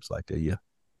saying. Gibbs like that, yeah.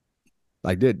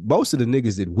 Like that. Most of the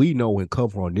niggas that we know and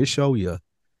cover on this show, yeah,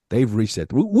 they've reached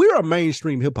that. We're a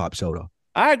mainstream hip hop show, though.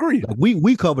 I agree. Like,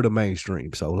 we cover the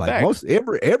mainstream, so like Facts.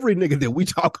 every nigga that we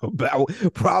talk about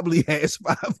probably has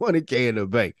 500K in the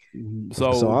bank.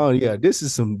 So yeah, these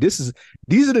are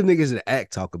the niggas that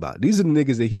Act talk about. These are the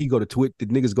niggas that he go to Twitch. The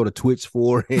niggas go to Twitch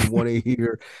for and want to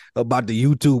hear about the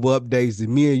YouTube updates. And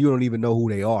me and you don't even know who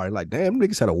they are. Like, damn,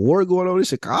 niggas had a war going on in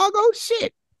Chicago.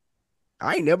 Shit,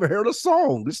 I ain't never heard a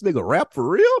song. This nigga rap for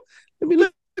real. Let me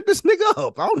look this nigga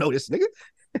up. I don't know this nigga.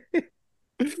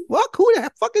 Fuck, who the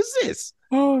fuck is this?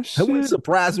 Oh shit! It wouldn't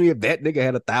surprise me if that nigga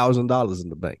had $1,000 in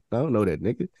the bank. I don't know that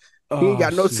nigga. He ain't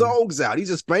got no songs out. He's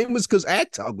just famous because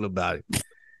Act talking about it.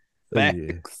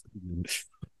 Facts.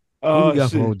 Who we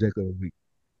got for On Deck of the Week?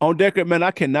 On Deck, man,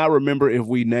 I cannot remember if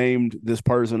we named this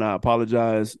person. I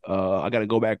apologize. I got to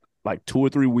go back like 2 or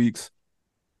 3 weeks.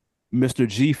 Mr.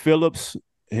 G. Phillips,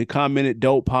 he commented,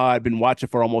 "Dope pod. Been watching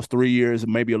for almost 3 years,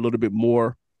 maybe a little bit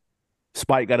more.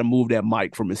 Spike got to move that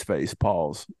mic from his face."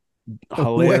 Pause.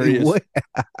 Hilarious. Wait, what?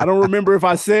 I don't remember if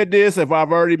I said this, if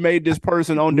I've already made this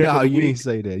person on deck. No, you didn't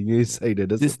say that. You didn't say that.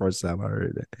 That's the first time I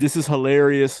heard that. This is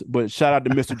hilarious, but shout out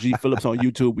to Mr. G Phillips on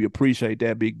YouTube. We appreciate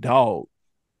that, big dog.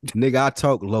 Nigga, I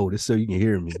talk low just so you can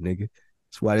hear me, nigga.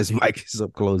 That's why this mic is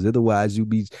up close. Otherwise, you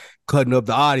be cutting up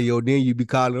the audio. Then you be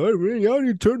calling, hey, man, y'all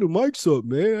need to turn the mics up,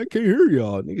 man. I can't hear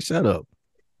y'all. Nigga, shut up.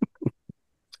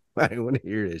 I didn't want to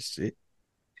hear that shit.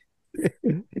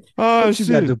 Oh, what you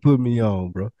got to put me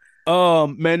on, bro?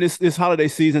 Man, it's holiday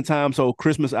season time, so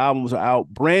Christmas albums are out.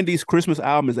 Brandy's Christmas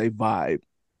album is a vibe.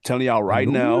 Telling y'all right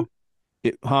now.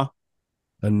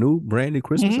 A new Brandy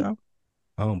Christmas album?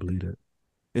 I don't believe that.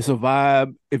 It's a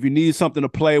vibe. If you need something to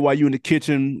play while you in the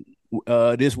kitchen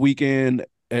this weekend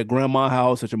at grandma's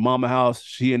house, at your mama's house,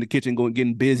 she in the kitchen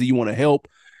getting busy, you want to help,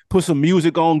 put some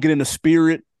music on, get in the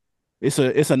spirit. It's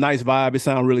a nice vibe. It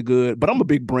sounds really good. But I'm a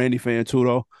big Brandy fan too,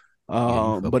 though.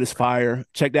 But it's fire.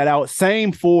 Check that out.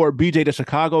 Same for BJ the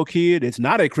Chicago Kid. It's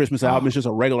not a Christmas album. It's just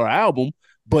a regular album.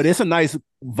 But it's a nice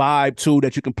vibe, too,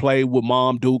 that you can play with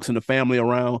Mom Dukes and the family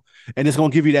around. And it's going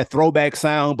to give you that throwback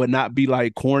sound, but not be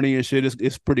like corny and shit.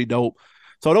 It's pretty dope.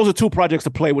 So those are two projects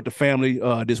to play with the family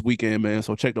this weekend, man.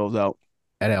 So check those out.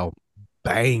 And out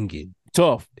banging.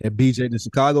 Tough. That BJ the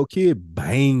Chicago Kid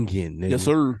banging. Nigga. Yes,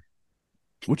 sir.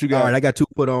 What you got? All right, I got two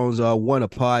put-ons. One, a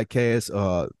podcast,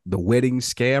 The Wedding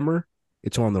Scammer.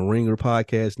 It's on the Ringer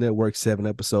Podcast Network, 7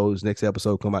 episodes. Next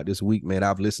episode come out this week, man.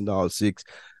 I've listened to all 6.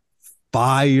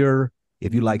 Fire.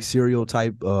 If you like serial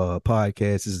type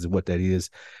podcasts, this is what that is.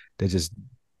 They're just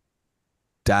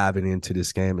diving into the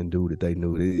scamming dude that they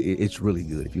knew. It's really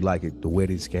good. If you like it, The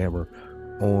Wedding Scammer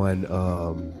on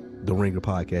the Ringer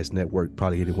Podcast Network,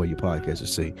 probably anywhere your podcasts are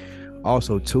seen.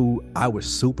 Also, too, I was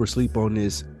super sleep on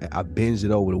this. I binged it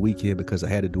over the weekend because I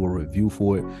had to do a review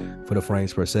for it for the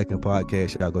Frames Per Second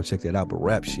podcast. Y'all go check that out. But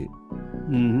rap shit.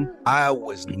 I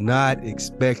was not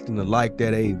expecting to like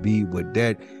that AB, but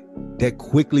that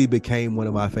quickly became one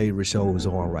of my favorite shows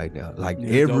on right now. Like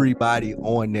everybody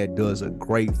on that does a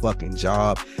great fucking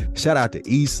job. Shout out to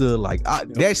Issa. Like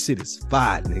that shit is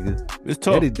fire, nigga. It's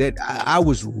tough. I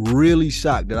was really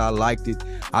shocked that I liked it.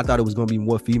 I thought it was gonna be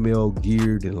more female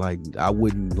geared and like I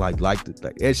wouldn't like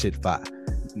that shit fire.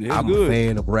 I'm a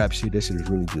fan of rap shit. That shit is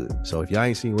really good. So if y'all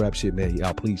ain't seen rap shit, man,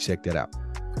 y'all please check that out.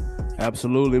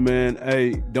 Absolutely, man.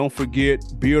 Hey, don't forget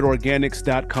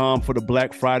beardorganics.com for the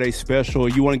Black Friday special.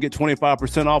 You want to get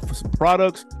 25% off for some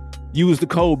products? Use the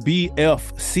code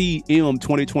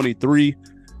BFCM2023,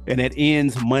 and that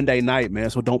ends Monday night, man.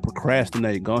 So don't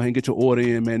procrastinate. Go ahead and get your order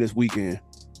in, man, this weekend.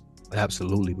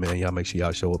 Absolutely, man. Y'all make sure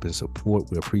y'all show up and support.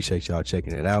 We appreciate y'all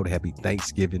checking it out. Happy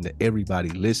Thanksgiving to everybody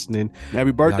listening.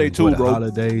 Happy birthday too, bro.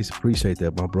 Holidays. Appreciate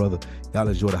that, my brother. Y'all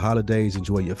enjoy the holidays.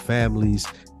 Enjoy your families.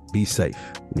 Be safe.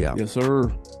 Yeah. Yes,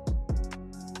 sir.